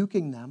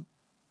rebuking them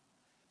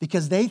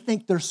because they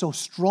think they're so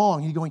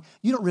strong. He's going,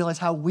 you don't realize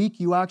how weak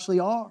you actually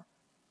are.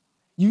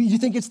 You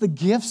think it's the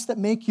gifts that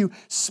make you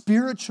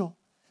spiritual.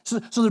 So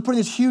they're putting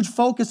this huge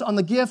focus on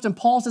the gift, and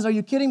Paul says, are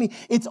you kidding me?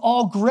 It's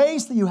all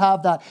grace that you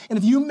have that. And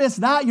if you miss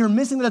that, you're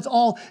missing that it's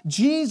all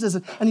Jesus.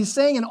 And he's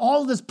saying in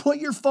all of this, put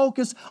your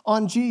focus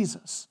on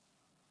Jesus.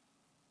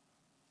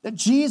 That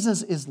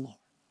Jesus is Lord.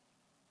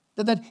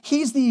 That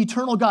he's the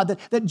eternal God,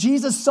 that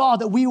Jesus saw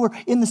that we were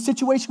in the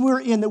situation we were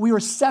in, that we were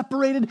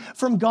separated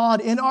from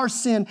God in our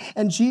sin,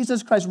 and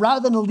Jesus Christ,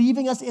 rather than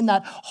leaving us in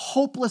that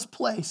hopeless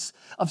place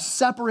of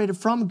separated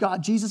from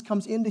God, Jesus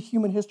comes into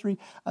human history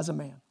as a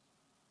man.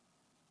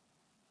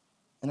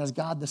 And as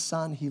God the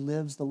Son, he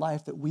lives the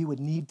life that we would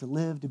need to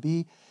live, to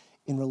be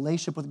in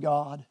relationship with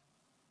God.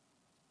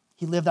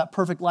 He lived that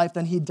perfect life,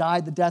 then he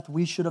died the death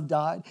we should have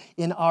died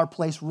in our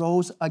place,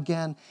 rose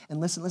again.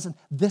 And listen,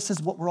 this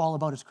is what we're all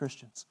about as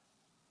Christians.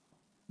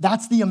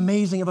 That's the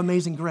amazing of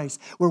amazing grace,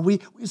 where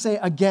we say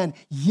again,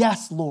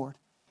 yes, Lord,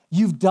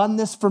 you've done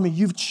this for me.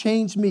 You've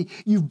changed me.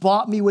 You've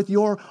bought me with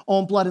your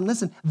own blood. And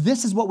listen,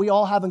 this is what we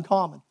all have in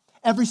common.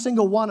 Every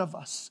single one of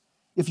us.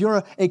 If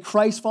you're a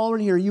Christ follower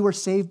in here, you are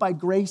saved by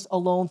grace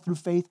alone, through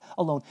faith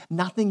alone.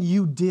 Nothing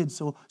you did,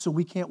 so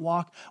we can't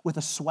walk with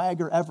a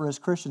swagger ever as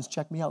Christians.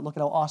 Check me out. Look at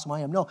how awesome I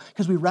am. No,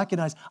 because we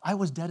recognize I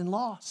was dead and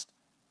lost.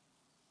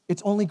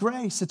 It's only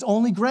grace. It's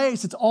only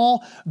grace. It's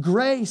all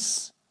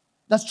grace.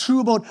 That's true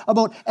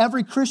about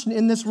every Christian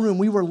in this room.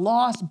 We were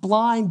lost,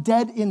 blind,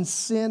 dead in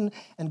sin,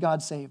 and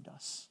God saved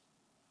us.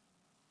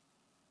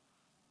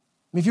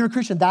 I mean, if you're a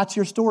Christian, that's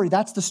your story.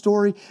 That's the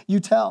story you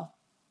tell.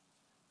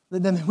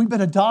 Then we've been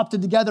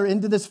adopted together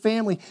into this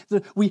family.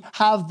 We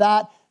have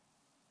that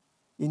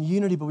in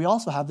unity, but we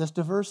also have this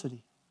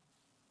diversity.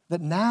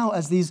 That now,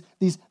 as these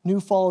new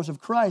followers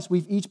of Christ,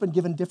 we've each been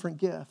given different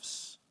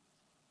gifts.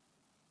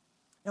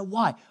 Now,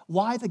 why?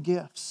 Why the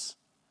gifts?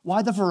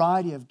 Why the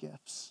variety of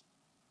gifts?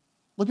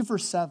 Look at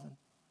verse 7.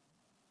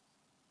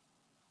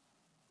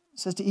 It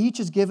says, to each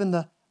is given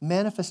the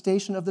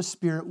manifestation of the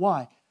Spirit.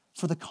 Why?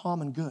 For the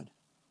common good.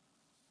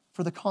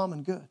 For the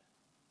common good.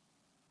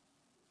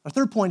 Our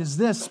third point is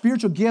this: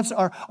 spiritual gifts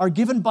are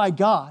given by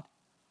God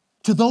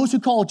to those who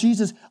call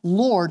Jesus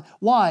Lord.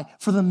 Why?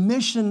 For the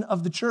mission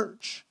of the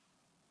church.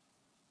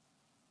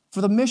 For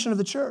the mission of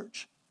the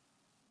church.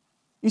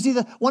 You see,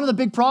 one of the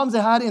big problems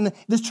they had in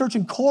this church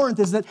in Corinth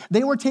is that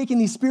they were taking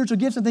these spiritual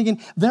gifts and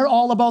thinking they're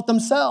all about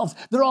themselves.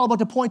 They're all about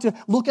to point to,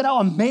 look at how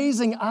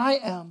amazing I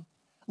am.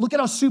 Look at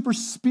how super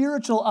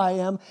spiritual I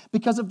am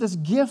because of this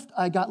gift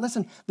I got.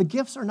 Listen, the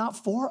gifts are not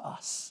for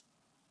us.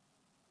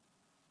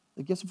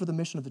 The gifts are for the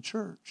mission of the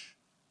church.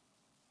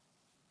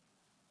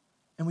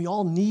 And we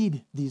all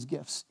need these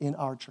gifts in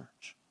our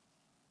church.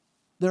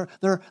 There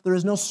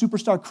is no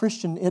superstar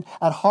Christian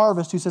at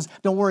Harvest who says,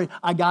 don't worry,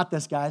 I got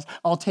this, guys.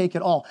 I'll take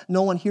it all.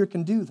 No one here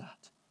can do that.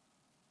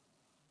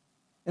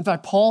 In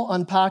fact, Paul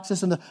unpacks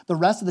this in the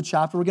rest of the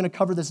chapter. We're going to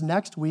cover this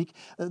next week,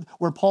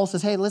 where Paul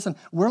says, hey, listen,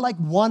 we're like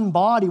one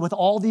body with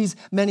all these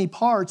many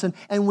parts,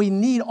 and we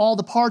need all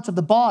the parts of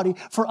the body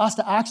for us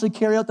to actually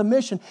carry out the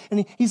mission.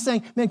 And he's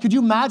saying, man, could you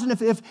imagine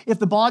if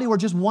the body were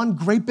just one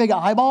great big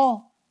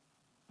eyeball?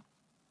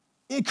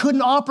 It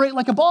couldn't operate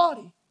like a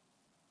body.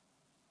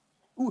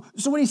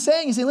 So what he's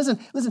saying, listen,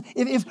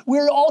 if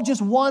we're all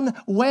just one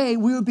way,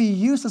 we would be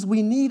useless.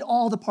 We need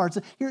all the parts.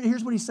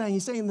 Here's what he's saying.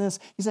 He's saying this.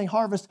 He's saying,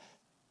 Harvest,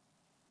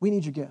 we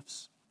need your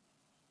gifts.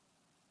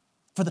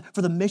 For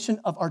the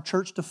mission of our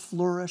church to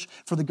flourish,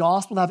 for the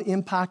gospel to have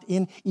impact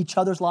in each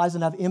other's lives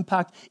and have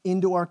impact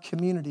into our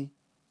community.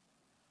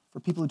 For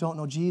people who don't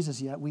know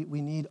Jesus yet,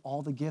 we need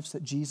all the gifts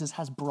that Jesus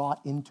has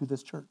brought into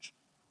this church.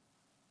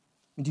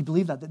 I mean, do you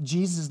believe that? That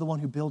Jesus is the one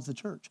who builds the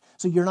church.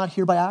 So you're not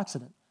here by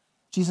accident.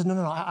 Jesus says,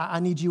 no, I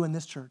need you in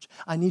this church.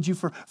 I need you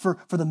for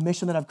the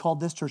mission that I've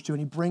called this church to. And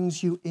he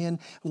brings you in.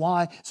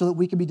 Why? So that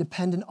we can be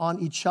dependent on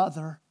each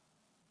other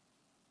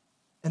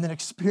and then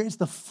experience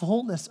the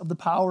fullness of the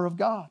power of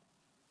God.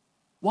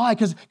 Why?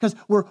 Because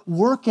we're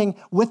working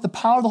with the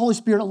power of the Holy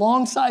Spirit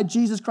alongside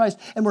Jesus Christ,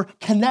 and we're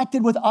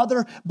connected with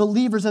other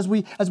believers as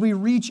we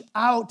reach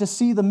out to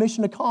see the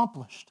mission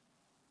accomplished.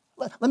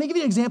 Let me give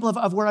you an example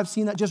of where I've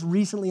seen that just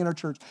recently in our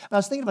church. And I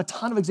was thinking of a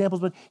ton of examples,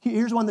 but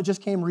here's one that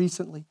just came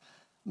recently.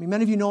 I mean,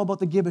 many of you know about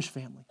the Gibbish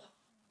family,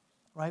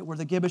 right? Where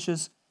the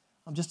Gibbishes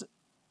just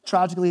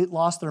tragically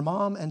lost their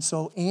mom. And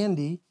so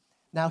Andy,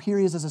 now here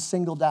he is as a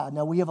single dad.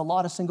 Now we have a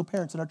lot of single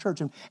parents in our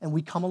church, and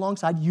we come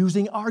alongside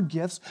using our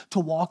gifts to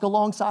walk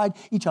alongside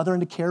each other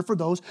and to care for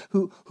those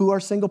who are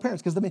single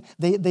parents, because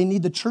they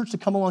need the church to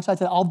come alongside and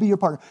say, I'll be your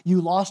partner. You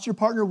lost your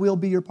partner, we'll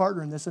be your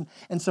partner in this.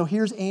 And so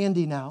here's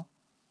Andy now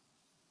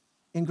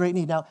in great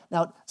need.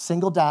 Now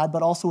single dad,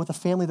 but also with a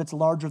family that's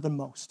larger than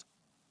most.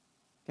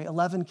 Okay,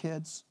 11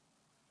 kids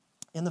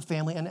in the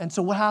family. And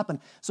so what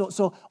happened?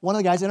 So one of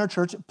the guys in our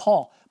church,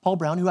 Paul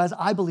Brown, who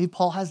I believe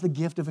Paul has the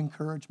gift of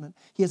encouragement.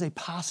 He has a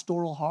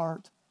pastoral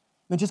heart.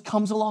 And just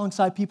comes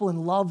alongside people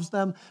and loves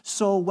them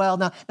so well.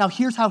 Now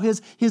here's how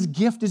his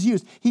gift is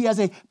used. He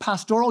has a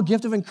pastoral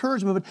gift of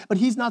encouragement, but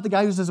he's not the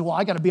guy who says, well,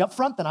 I got to be up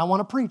front then. I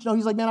want to preach. No,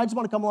 he's like, man, I just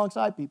want to come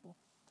alongside people.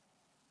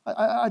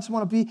 I just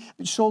want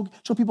to show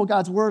people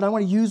God's word. I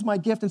want to use my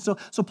gift. And so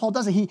Paul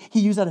does it. He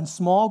used that in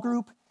small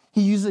group.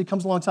 He usually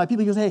comes alongside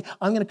people. He goes, hey,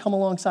 I'm going to come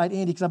alongside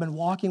Andy because I've been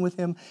walking with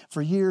him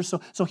for years.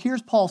 So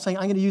here's Paul saying,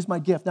 I'm going to use my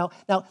gift. Now,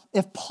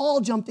 if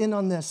Paul jumped in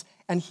on this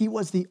and he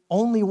was the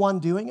only one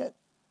doing it,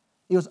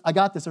 he goes, I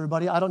got this,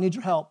 everybody. I don't need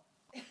your help.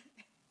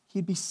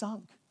 He'd be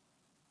sunk.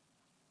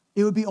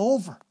 It would be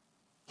over.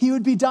 He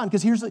would be done.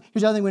 Because here's the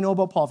other thing we know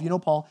about Paul. If you know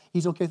Paul,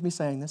 he's okay with me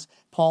saying this.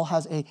 Paul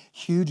has a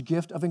huge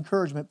gift of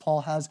encouragement.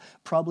 Paul has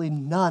probably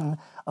none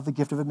of the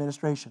gift of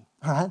administration.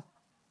 All right?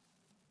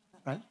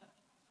 Right?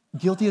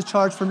 Guilty as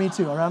charged for me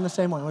too, around the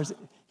same one.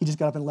 He just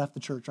got up and left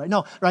the church, right?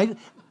 No, right?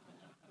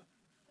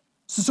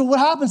 So what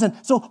happens then?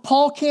 So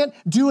Paul can't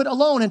do it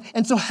alone,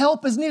 and so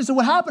help is needed. So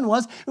what happened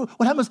was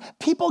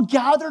people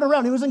gathered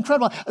around. It was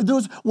incredible. There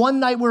was one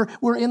night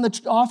we're in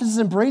the offices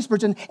in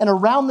Bracebridge, and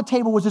around the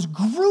table was this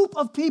group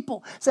of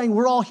people saying,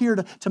 we're all here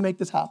to make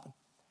this happen.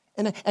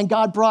 And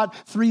God brought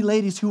 3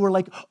 ladies who were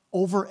like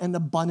over and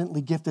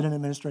abundantly gifted in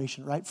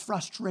administration, right?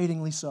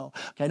 Frustratingly so.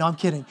 Okay, no, I'm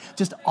kidding.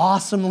 Just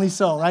awesomely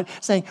so, right?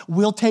 Saying,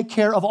 we'll take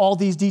care of all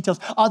these details.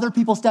 Other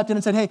people stepped in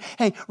and said,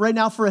 hey, right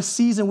now for a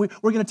season, we're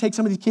going to take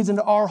some of these kids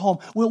into our home.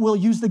 We'll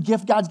use the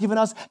gift God's given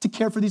us to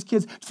care for these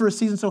kids for a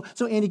season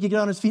so Andy can get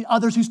on his feet.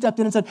 Others who stepped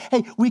in and said,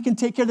 hey, we can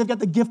take care. They've got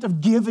the gift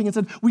of giving and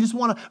said, we just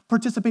want to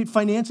participate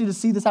financially to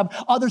see this happen.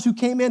 Others who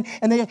came in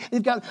and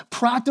they've got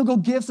practical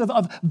gifts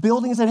of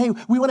building and said, hey,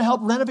 we want to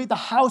help renovate the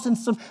house in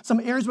some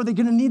areas where they're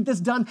going to need this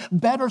done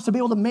better to be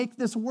able to make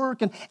this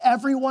work. And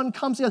everyone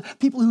comes together.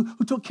 People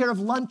who took care of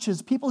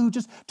lunches, people who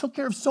just took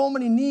care of so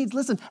many needs.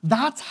 Listen,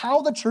 that's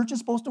how the church is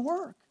supposed to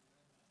work.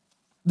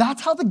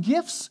 That's how the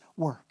gifts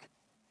work.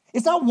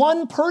 It's not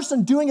one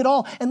person doing it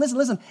all. And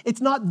listen,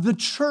 it's not the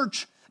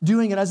church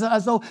doing it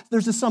as though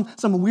there's just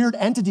some weird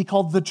entity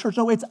called the church.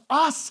 No, it's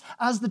us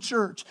as the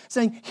church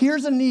saying,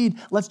 here's a need,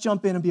 let's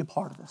jump in and be a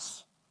part of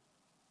this.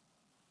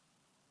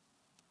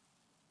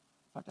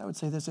 In fact, I would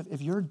say this,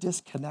 if you're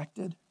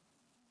disconnected,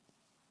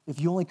 if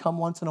you only come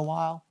once in a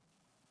while,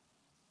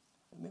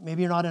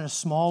 maybe you're not in a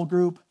small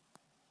group,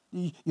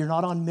 you're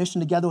not on mission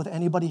together with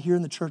anybody here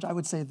in the church, I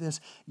would say this,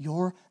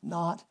 you're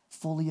not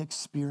fully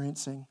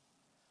experiencing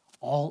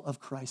all of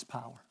Christ's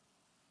power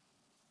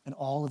and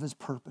all of his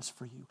purpose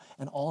for you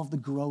and all of the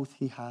growth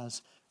he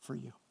has for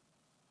you.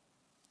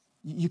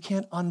 You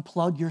can't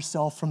unplug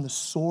yourself from the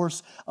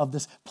source of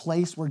this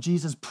place where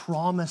Jesus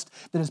promised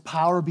that his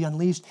power would be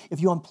unleashed. If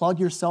you unplug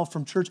yourself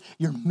from church,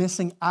 you're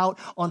missing out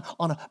on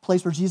a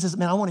place where Jesus,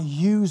 man, I want to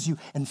use you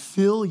and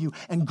fill you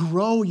and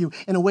grow you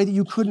in a way that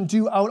you couldn't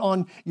do out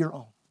on your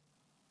own.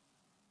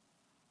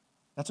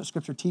 That's what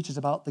Scripture teaches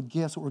about the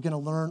gifts. What we're going to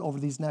learn over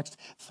these next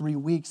 3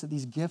 weeks, that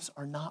these gifts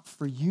are not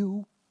for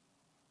you.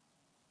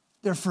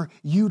 They're for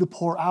you to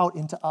pour out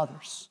into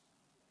others.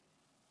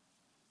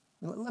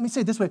 Let me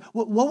say it this way.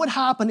 What would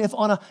happen if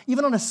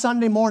even on a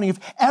Sunday morning, if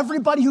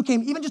everybody who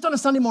came, even just on a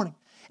Sunday morning,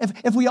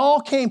 if we all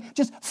came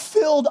just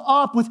filled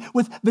up with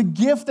the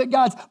gift that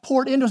God's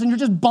poured into us, and you're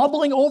just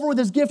bubbling over with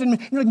this gift,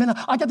 and you're like, man,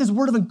 I got this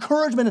word of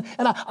encouragement,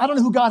 and I don't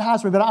know who God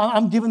has for me, but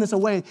I'm giving this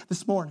away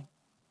this morning.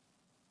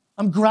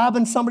 I'm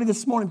grabbing somebody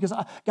this morning because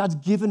God's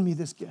given me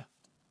this gift.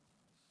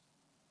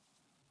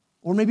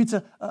 Or maybe it's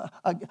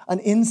an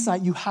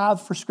insight you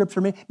have for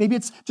Scripture. Maybe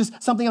it's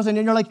just something else. And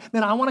you're like,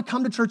 man, I want to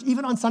come to church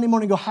even on Sunday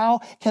morning and go,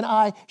 how can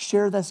I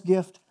share this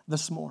gift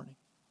this morning?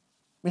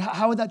 I mean,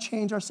 how would that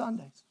change our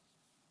Sundays?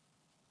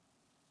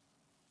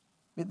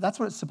 I mean, that's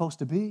what it's supposed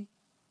to be.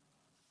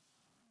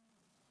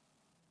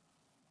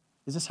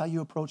 Is this how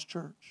you approach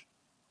church?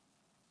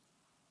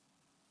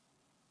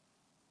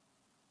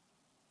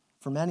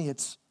 For many,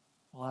 it's,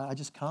 well, I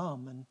just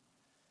come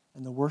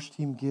and the worship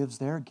team gives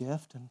their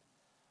gift, and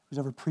who's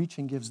ever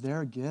preaching gives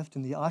their gift,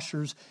 and the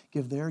ushers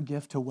give their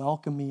gift to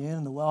welcome me in,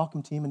 and the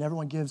welcome team, and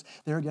everyone gives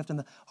their gift, and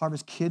the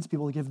Harvest Kids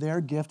people give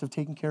their gift of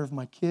taking care of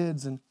my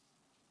kids. And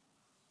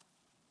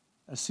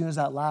as soon as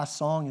that last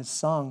song is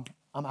sung,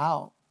 I'm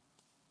out.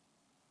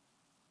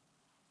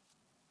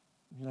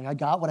 You're like, I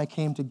got what I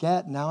came to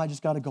get, now I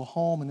just got to go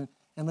home.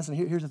 And listen,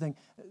 here's the thing.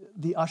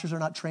 The ushers are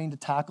not trained to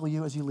tackle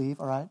you as you leave,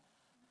 all right?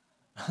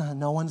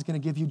 No one's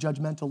going to give you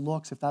judgmental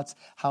looks if that's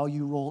how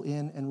you roll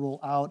in and roll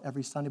out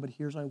every Sunday. But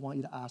here's what I want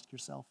you to ask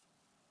yourself.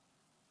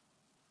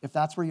 If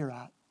that's where you're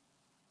at,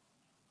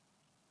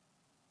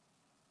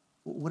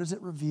 what does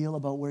it reveal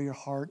about where your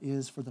heart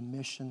is for the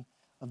mission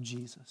of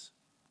Jesus?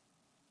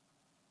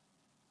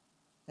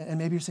 And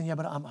maybe you're saying, yeah,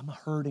 but I'm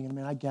hurting. And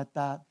man, I get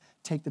that.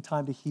 Take the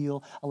time to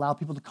heal. Allow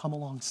people to come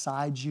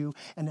alongside you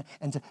and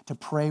to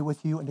pray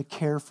with you and to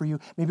care for you.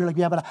 Maybe you're like,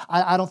 yeah, but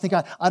I don't think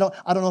I don't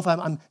know if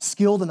I'm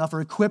skilled enough or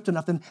equipped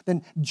enough.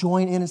 Then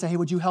join in and say, hey,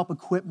 would you help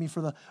equip me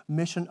for the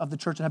mission of the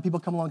church, and have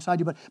people come alongside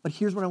you? But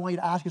here's what I want you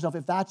to ask yourself.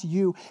 If that's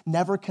you,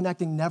 never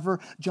connecting, never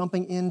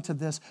jumping into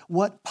this,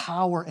 what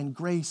power and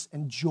grace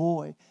and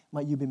joy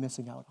might you be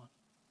missing out on?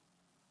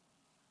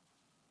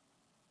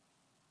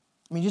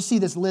 I mean, you see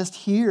this list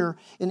here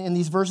in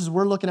these verses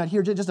we're looking at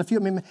here, just a few.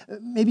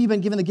 Maybe you've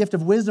been given the gift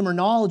of wisdom or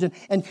knowledge,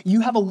 and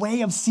you have a way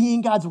of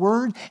seeing God's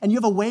word, and you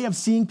have a way of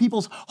seeing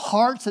people's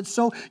hearts that's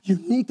so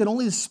unique that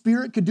only the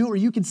Spirit could do it, or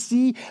you could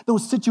see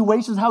those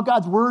situations, how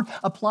God's word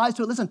applies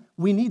to it. Listen,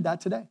 we need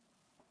that today.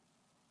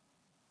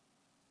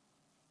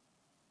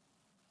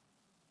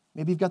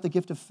 Maybe you've got the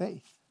gift of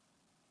faith.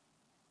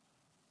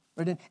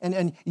 Right?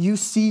 And you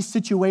see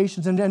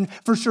situations, and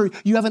for sure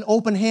you have an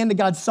open hand to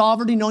God's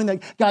sovereignty, knowing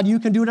that, God, you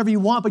can do whatever you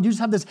want, but you just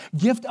have this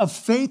gift of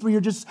faith where you're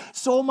just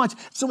so much,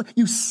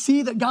 you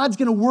see that God's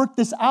going to work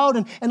this out.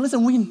 And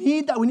listen, we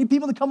need that. We need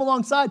people to come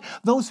alongside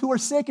those who are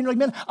sick, and you're like,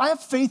 man, I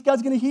have faith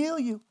God's going to heal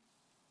you.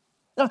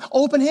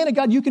 Open-handed,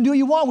 God, you can do what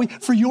you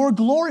want for your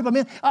glory, but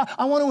man,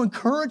 I want to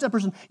encourage that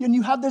person, and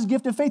you have this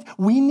gift of faith.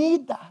 We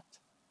need that.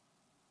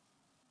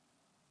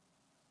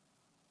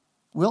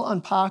 We'll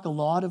unpack a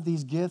lot of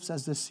these gifts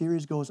as this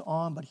series goes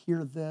on, but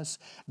hear this.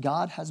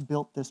 God has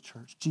built this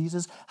church.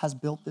 Jesus has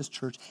built this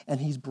church, and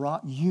he's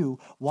brought you.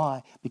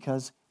 Why?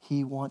 Because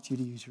he wants you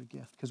to use your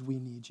gift, because we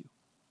need you.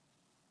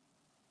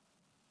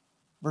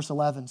 Verse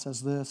 11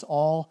 says this,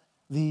 all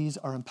these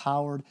are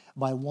empowered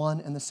by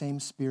one and the same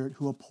Spirit,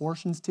 who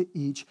apportions to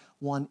each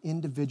one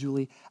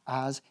individually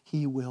as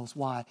he wills.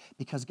 Why?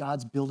 Because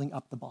God's building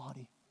up the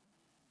body.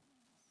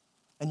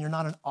 And you're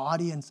not an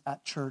audience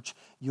at church,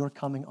 you're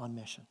coming on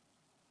mission.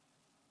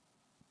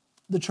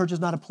 The church is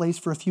not a place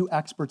for a few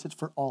experts, it's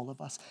for all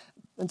of us.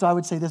 And so I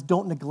would say this,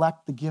 don't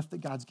neglect the gift that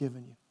God's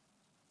given you.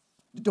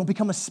 Don't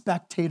become a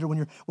spectator when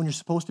you're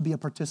supposed to be a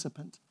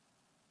participant.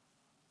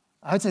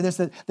 I would say this,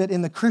 that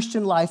in the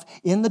Christian life,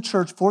 in the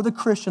church, for the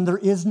Christian, there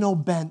is no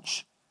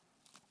bench.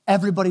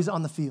 Everybody's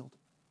on the field.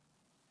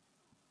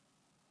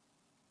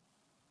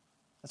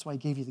 That's why he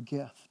gave you the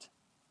gift.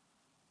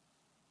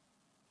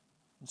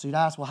 And so you'd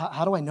ask, well,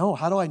 how do I know?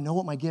 How do I know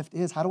what my gift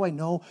is? How do I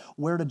know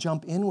where to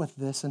jump in with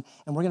this? And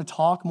we're going to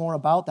talk more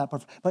about that,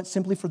 but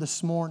simply for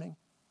this morning,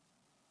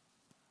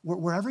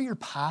 wherever your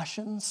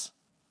passions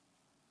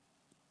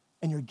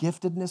and your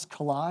giftedness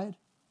collide,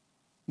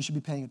 you should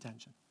be paying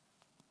attention.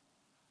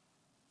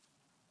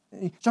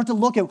 You start to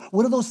look at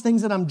what are those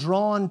things that I'm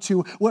drawn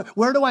to?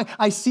 Where do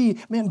I see,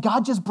 man,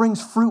 God just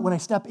brings fruit when I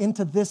step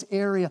into this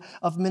area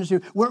of ministry.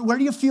 Where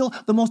do you feel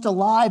the most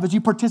alive as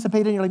you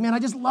participate in? You're like, man, I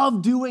just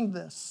love doing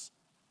this.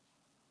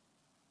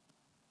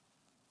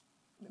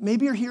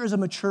 Maybe you're here as a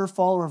mature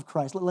follower of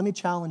Christ. Let me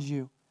challenge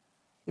you.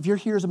 If you're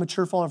here as a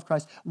mature follower of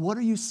Christ, what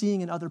are you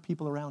seeing in other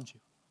people around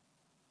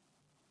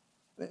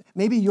you?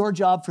 Maybe your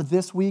job for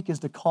this week is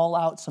to call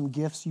out some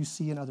gifts you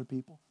see in other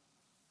people.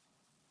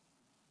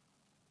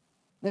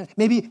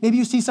 Maybe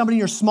you see somebody in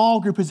your small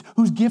group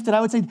who's gifted.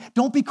 I would say,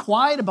 don't be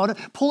quiet about it.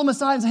 Pull them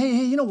aside and say,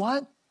 hey, you know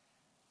what?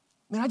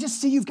 Man, I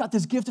just see you've got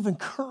this gift of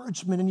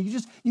encouragement and you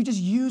just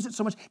use it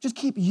so much. Just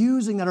keep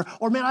using that.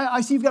 Or man,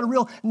 I see you've got a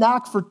real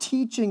knack for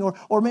teaching.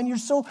 Or man, you're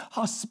so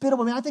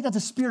hospitable. Man, I think that's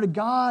the Spirit of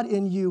God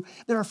in you.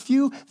 There are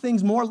few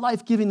things more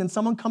life-giving than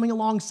someone coming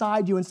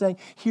alongside you and saying,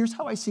 here's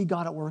how I see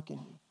God at work in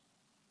you.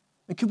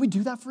 And could we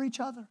do that for each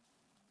other?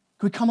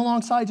 Could we come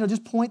alongside each other,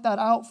 just point that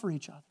out for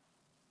each other?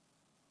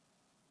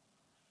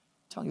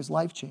 I'm telling you, it's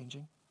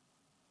life-changing.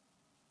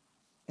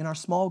 In our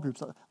small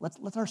groups,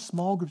 let our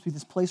small groups be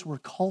this place where we're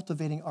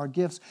cultivating our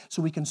gifts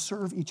so we can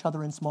serve each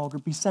other in small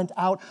group, be sent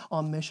out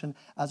on mission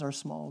as our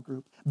small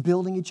group,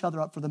 building each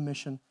other up for the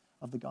mission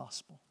of the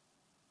gospel.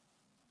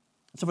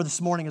 So for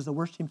this morning, as the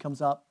worship team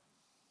comes up,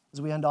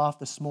 as we end off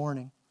this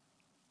morning,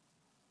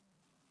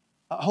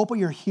 I hope what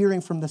you're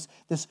hearing from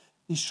these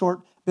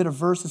short bit of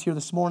verses here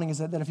this morning is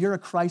that if you're a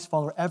Christ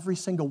follower, every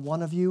single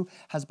one of you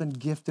has been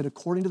gifted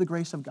according to the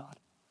grace of God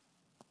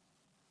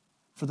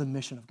for the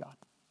mission of God.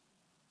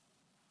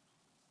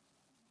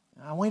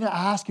 And I want you to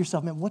ask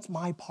yourself, man, what's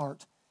my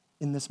part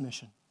in this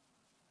mission?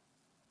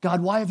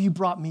 God, why have you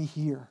brought me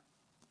here?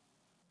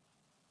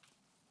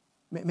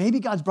 Maybe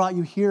God's brought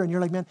you here and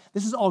you're like, man,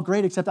 this is all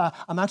great, except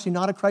I'm actually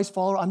not a Christ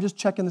follower. I'm just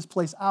checking this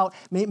place out.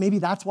 Maybe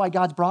that's why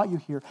God's brought you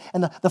here.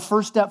 And the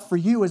first step for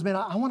you is, man,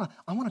 I want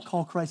to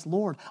call Christ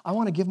Lord. I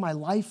want to give my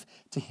life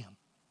to him.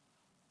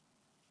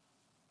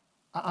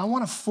 I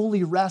want to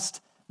fully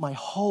rest my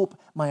hope,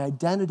 my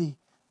identity,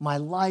 my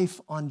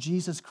life on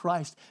Jesus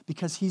Christ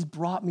because he's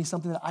brought me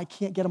something that I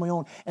can't get on my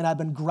own. And I've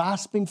been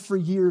grasping for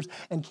years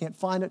and can't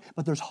find it,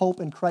 but there's hope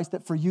in Christ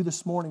that for you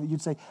this morning that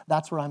you'd say,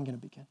 that's where I'm going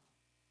to begin.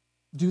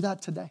 Do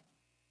that today.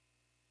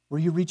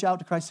 Where you reach out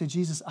to Christ and say,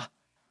 Jesus,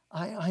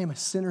 I am a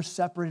sinner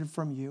separated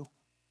from you.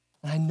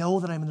 And I know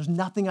that there's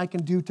nothing I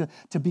can do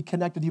to be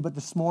connected to you. But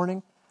this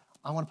morning,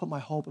 I want to put my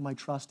hope and my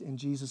trust in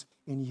Jesus,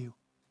 in you,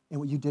 in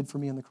what you did for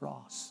me on the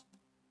cross.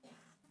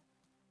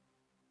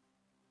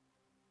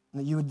 And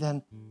that you would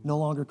then no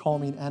longer call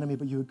me an enemy,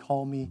 but you would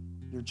call me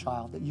your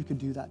child, that you could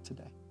do that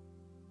today.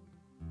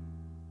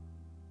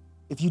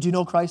 If you do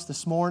know Christ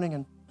this morning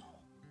and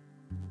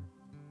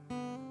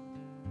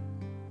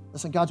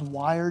listen, God's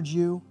wired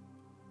you,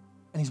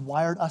 and he's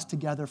wired us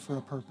together for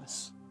a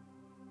purpose.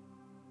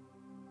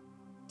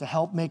 To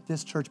help make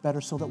this church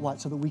better so that what?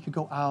 So that we could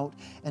go out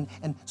and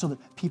so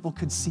that people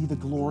could see the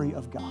glory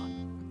of God.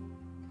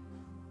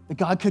 That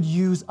God could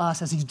use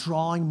us as he's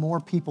drawing more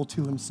people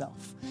to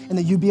himself. And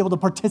that you'd be able to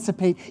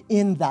participate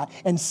in that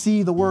and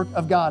see the work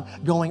of God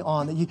going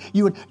on. That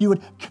you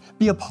would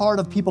be a part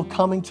of people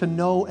coming to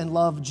know and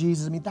love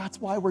Jesus. I mean, that's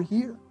why we're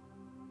here.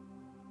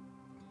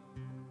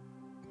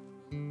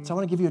 So I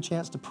want to give you a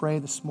chance to pray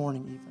this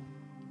morning even.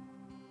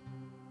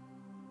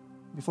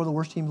 Before the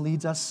worship team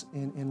leads us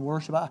in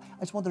worship, I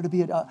just want there to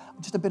be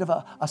just a bit of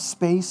a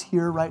space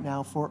here right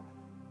now for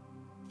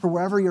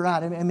wherever you're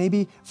at. And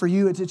maybe for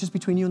you, it's just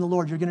between you and the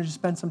Lord. You're going to just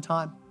spend some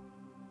time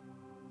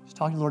just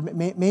talking to the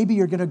Lord. Maybe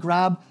you're going to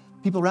grab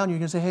people around you. You're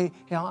going to say,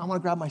 hey, I want to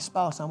grab my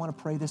spouse. I want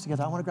to pray this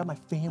together. I want to grab my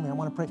family. I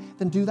want to pray.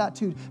 Then do that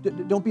too.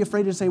 Don't be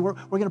afraid to say, we're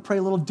going to pray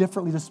a little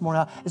differently this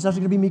morning. It's not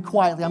going to be me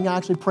quietly. I'm going to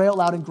actually pray out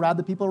loud and grab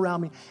the people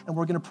around me, and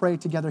we're going to pray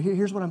together.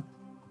 Here's what I'm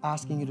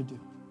asking you to do.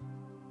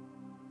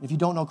 If you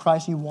don't know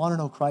Christ and you want to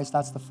know Christ,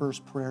 that's the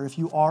first prayer. If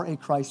you are a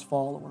Christ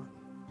follower,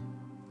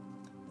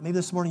 maybe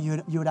this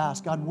morning you would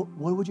ask, God,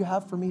 what would you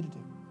have for me to do?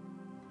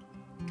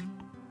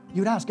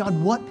 You would ask, God,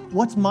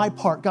 what's my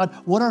part? God,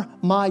 what are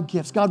my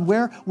gifts? God,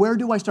 where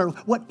do I start?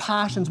 What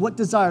passions, what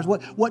desires,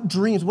 what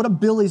dreams, what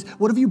abilities,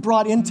 what have you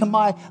brought into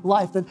my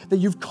life that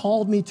you've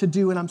called me to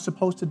do and I'm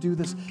supposed to do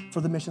this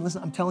for the mission?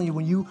 Listen, I'm telling you,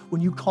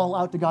 when you call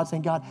out to God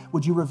saying, God,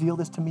 would you reveal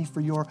this to me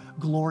for your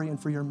glory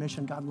and for your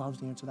mission? God loves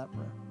to answer that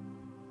prayer.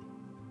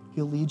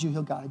 He'll lead you,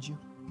 he'll guide you.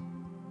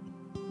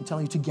 I'm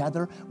telling you,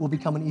 together we'll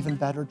become an even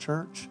better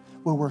church,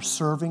 where we're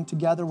serving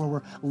together, where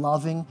we're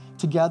loving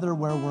together,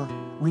 where we're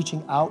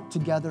reaching out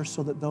together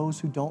so that those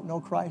who don't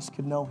know Christ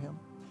could know him.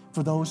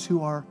 For those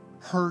who are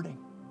hurting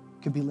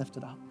could be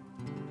lifted up.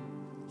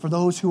 For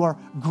those who are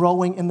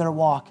growing in their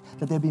walk,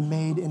 that they'd be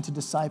made into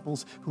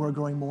disciples who are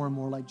growing more and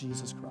more like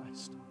Jesus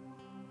Christ.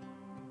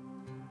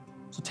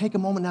 So take a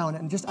moment now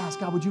and just ask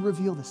God, would you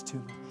reveal this to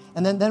me?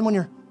 And then when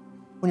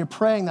you're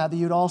praying that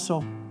you'd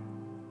also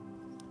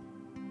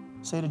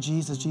say to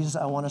Jesus,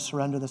 I want to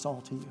surrender this all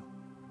to you.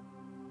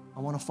 I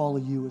want to follow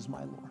you as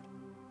my Lord.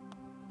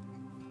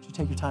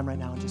 you take your time right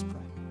now and just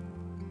pray?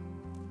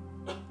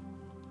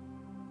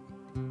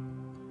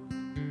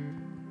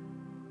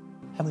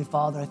 Heavenly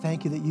Father, I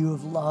thank you that you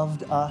have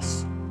loved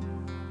us,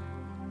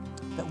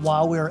 that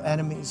while we are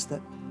enemies,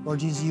 that, Lord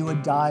Jesus, you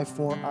would die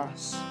for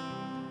us,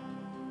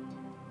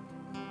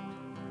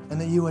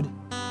 and that you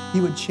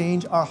would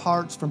change our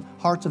hearts from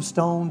hearts of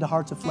stone to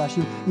hearts of flesh.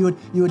 You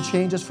would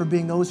change us from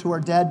being those who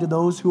are dead to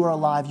those who are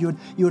alive. You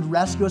would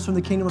rescue us from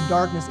the kingdom of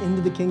darkness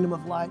into the kingdom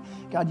of light.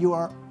 God, you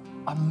are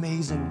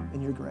amazing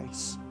in your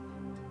grace.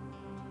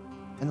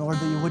 And Lord,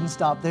 that you wouldn't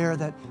stop there,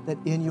 that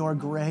in your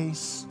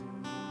grace,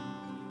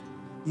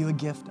 you would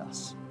gift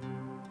us.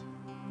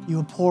 You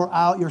would pour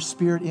out your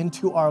Spirit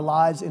into our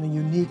lives in a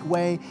unique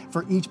way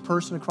for each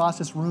person across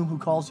this room who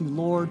calls you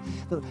Lord.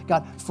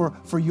 God,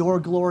 for your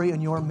glory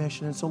and your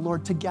mission. And so,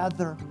 Lord,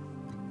 together,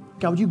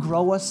 God, would you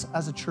grow us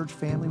as a church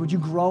family? Would you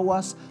grow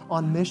us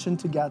on mission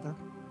together?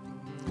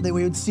 That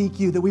we would seek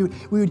you, that we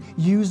would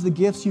use the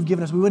gifts you've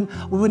given us. We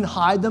wouldn't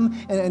hide them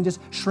and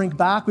just shrink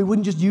back. We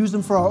wouldn't just use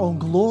them for our own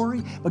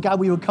glory, but God,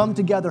 we would come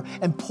together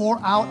and pour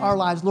out our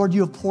lives. Lord,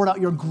 you have poured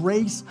out your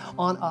grace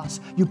on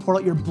us. You poured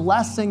out your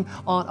blessing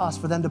on us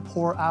for them to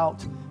pour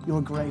out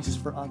your grace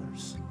for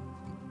others.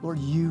 Lord,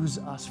 use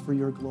us for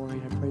your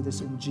glory. I pray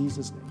this in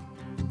Jesus' name.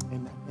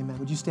 Amen. Amen.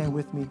 Would you stand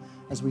with me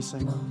as we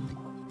sing?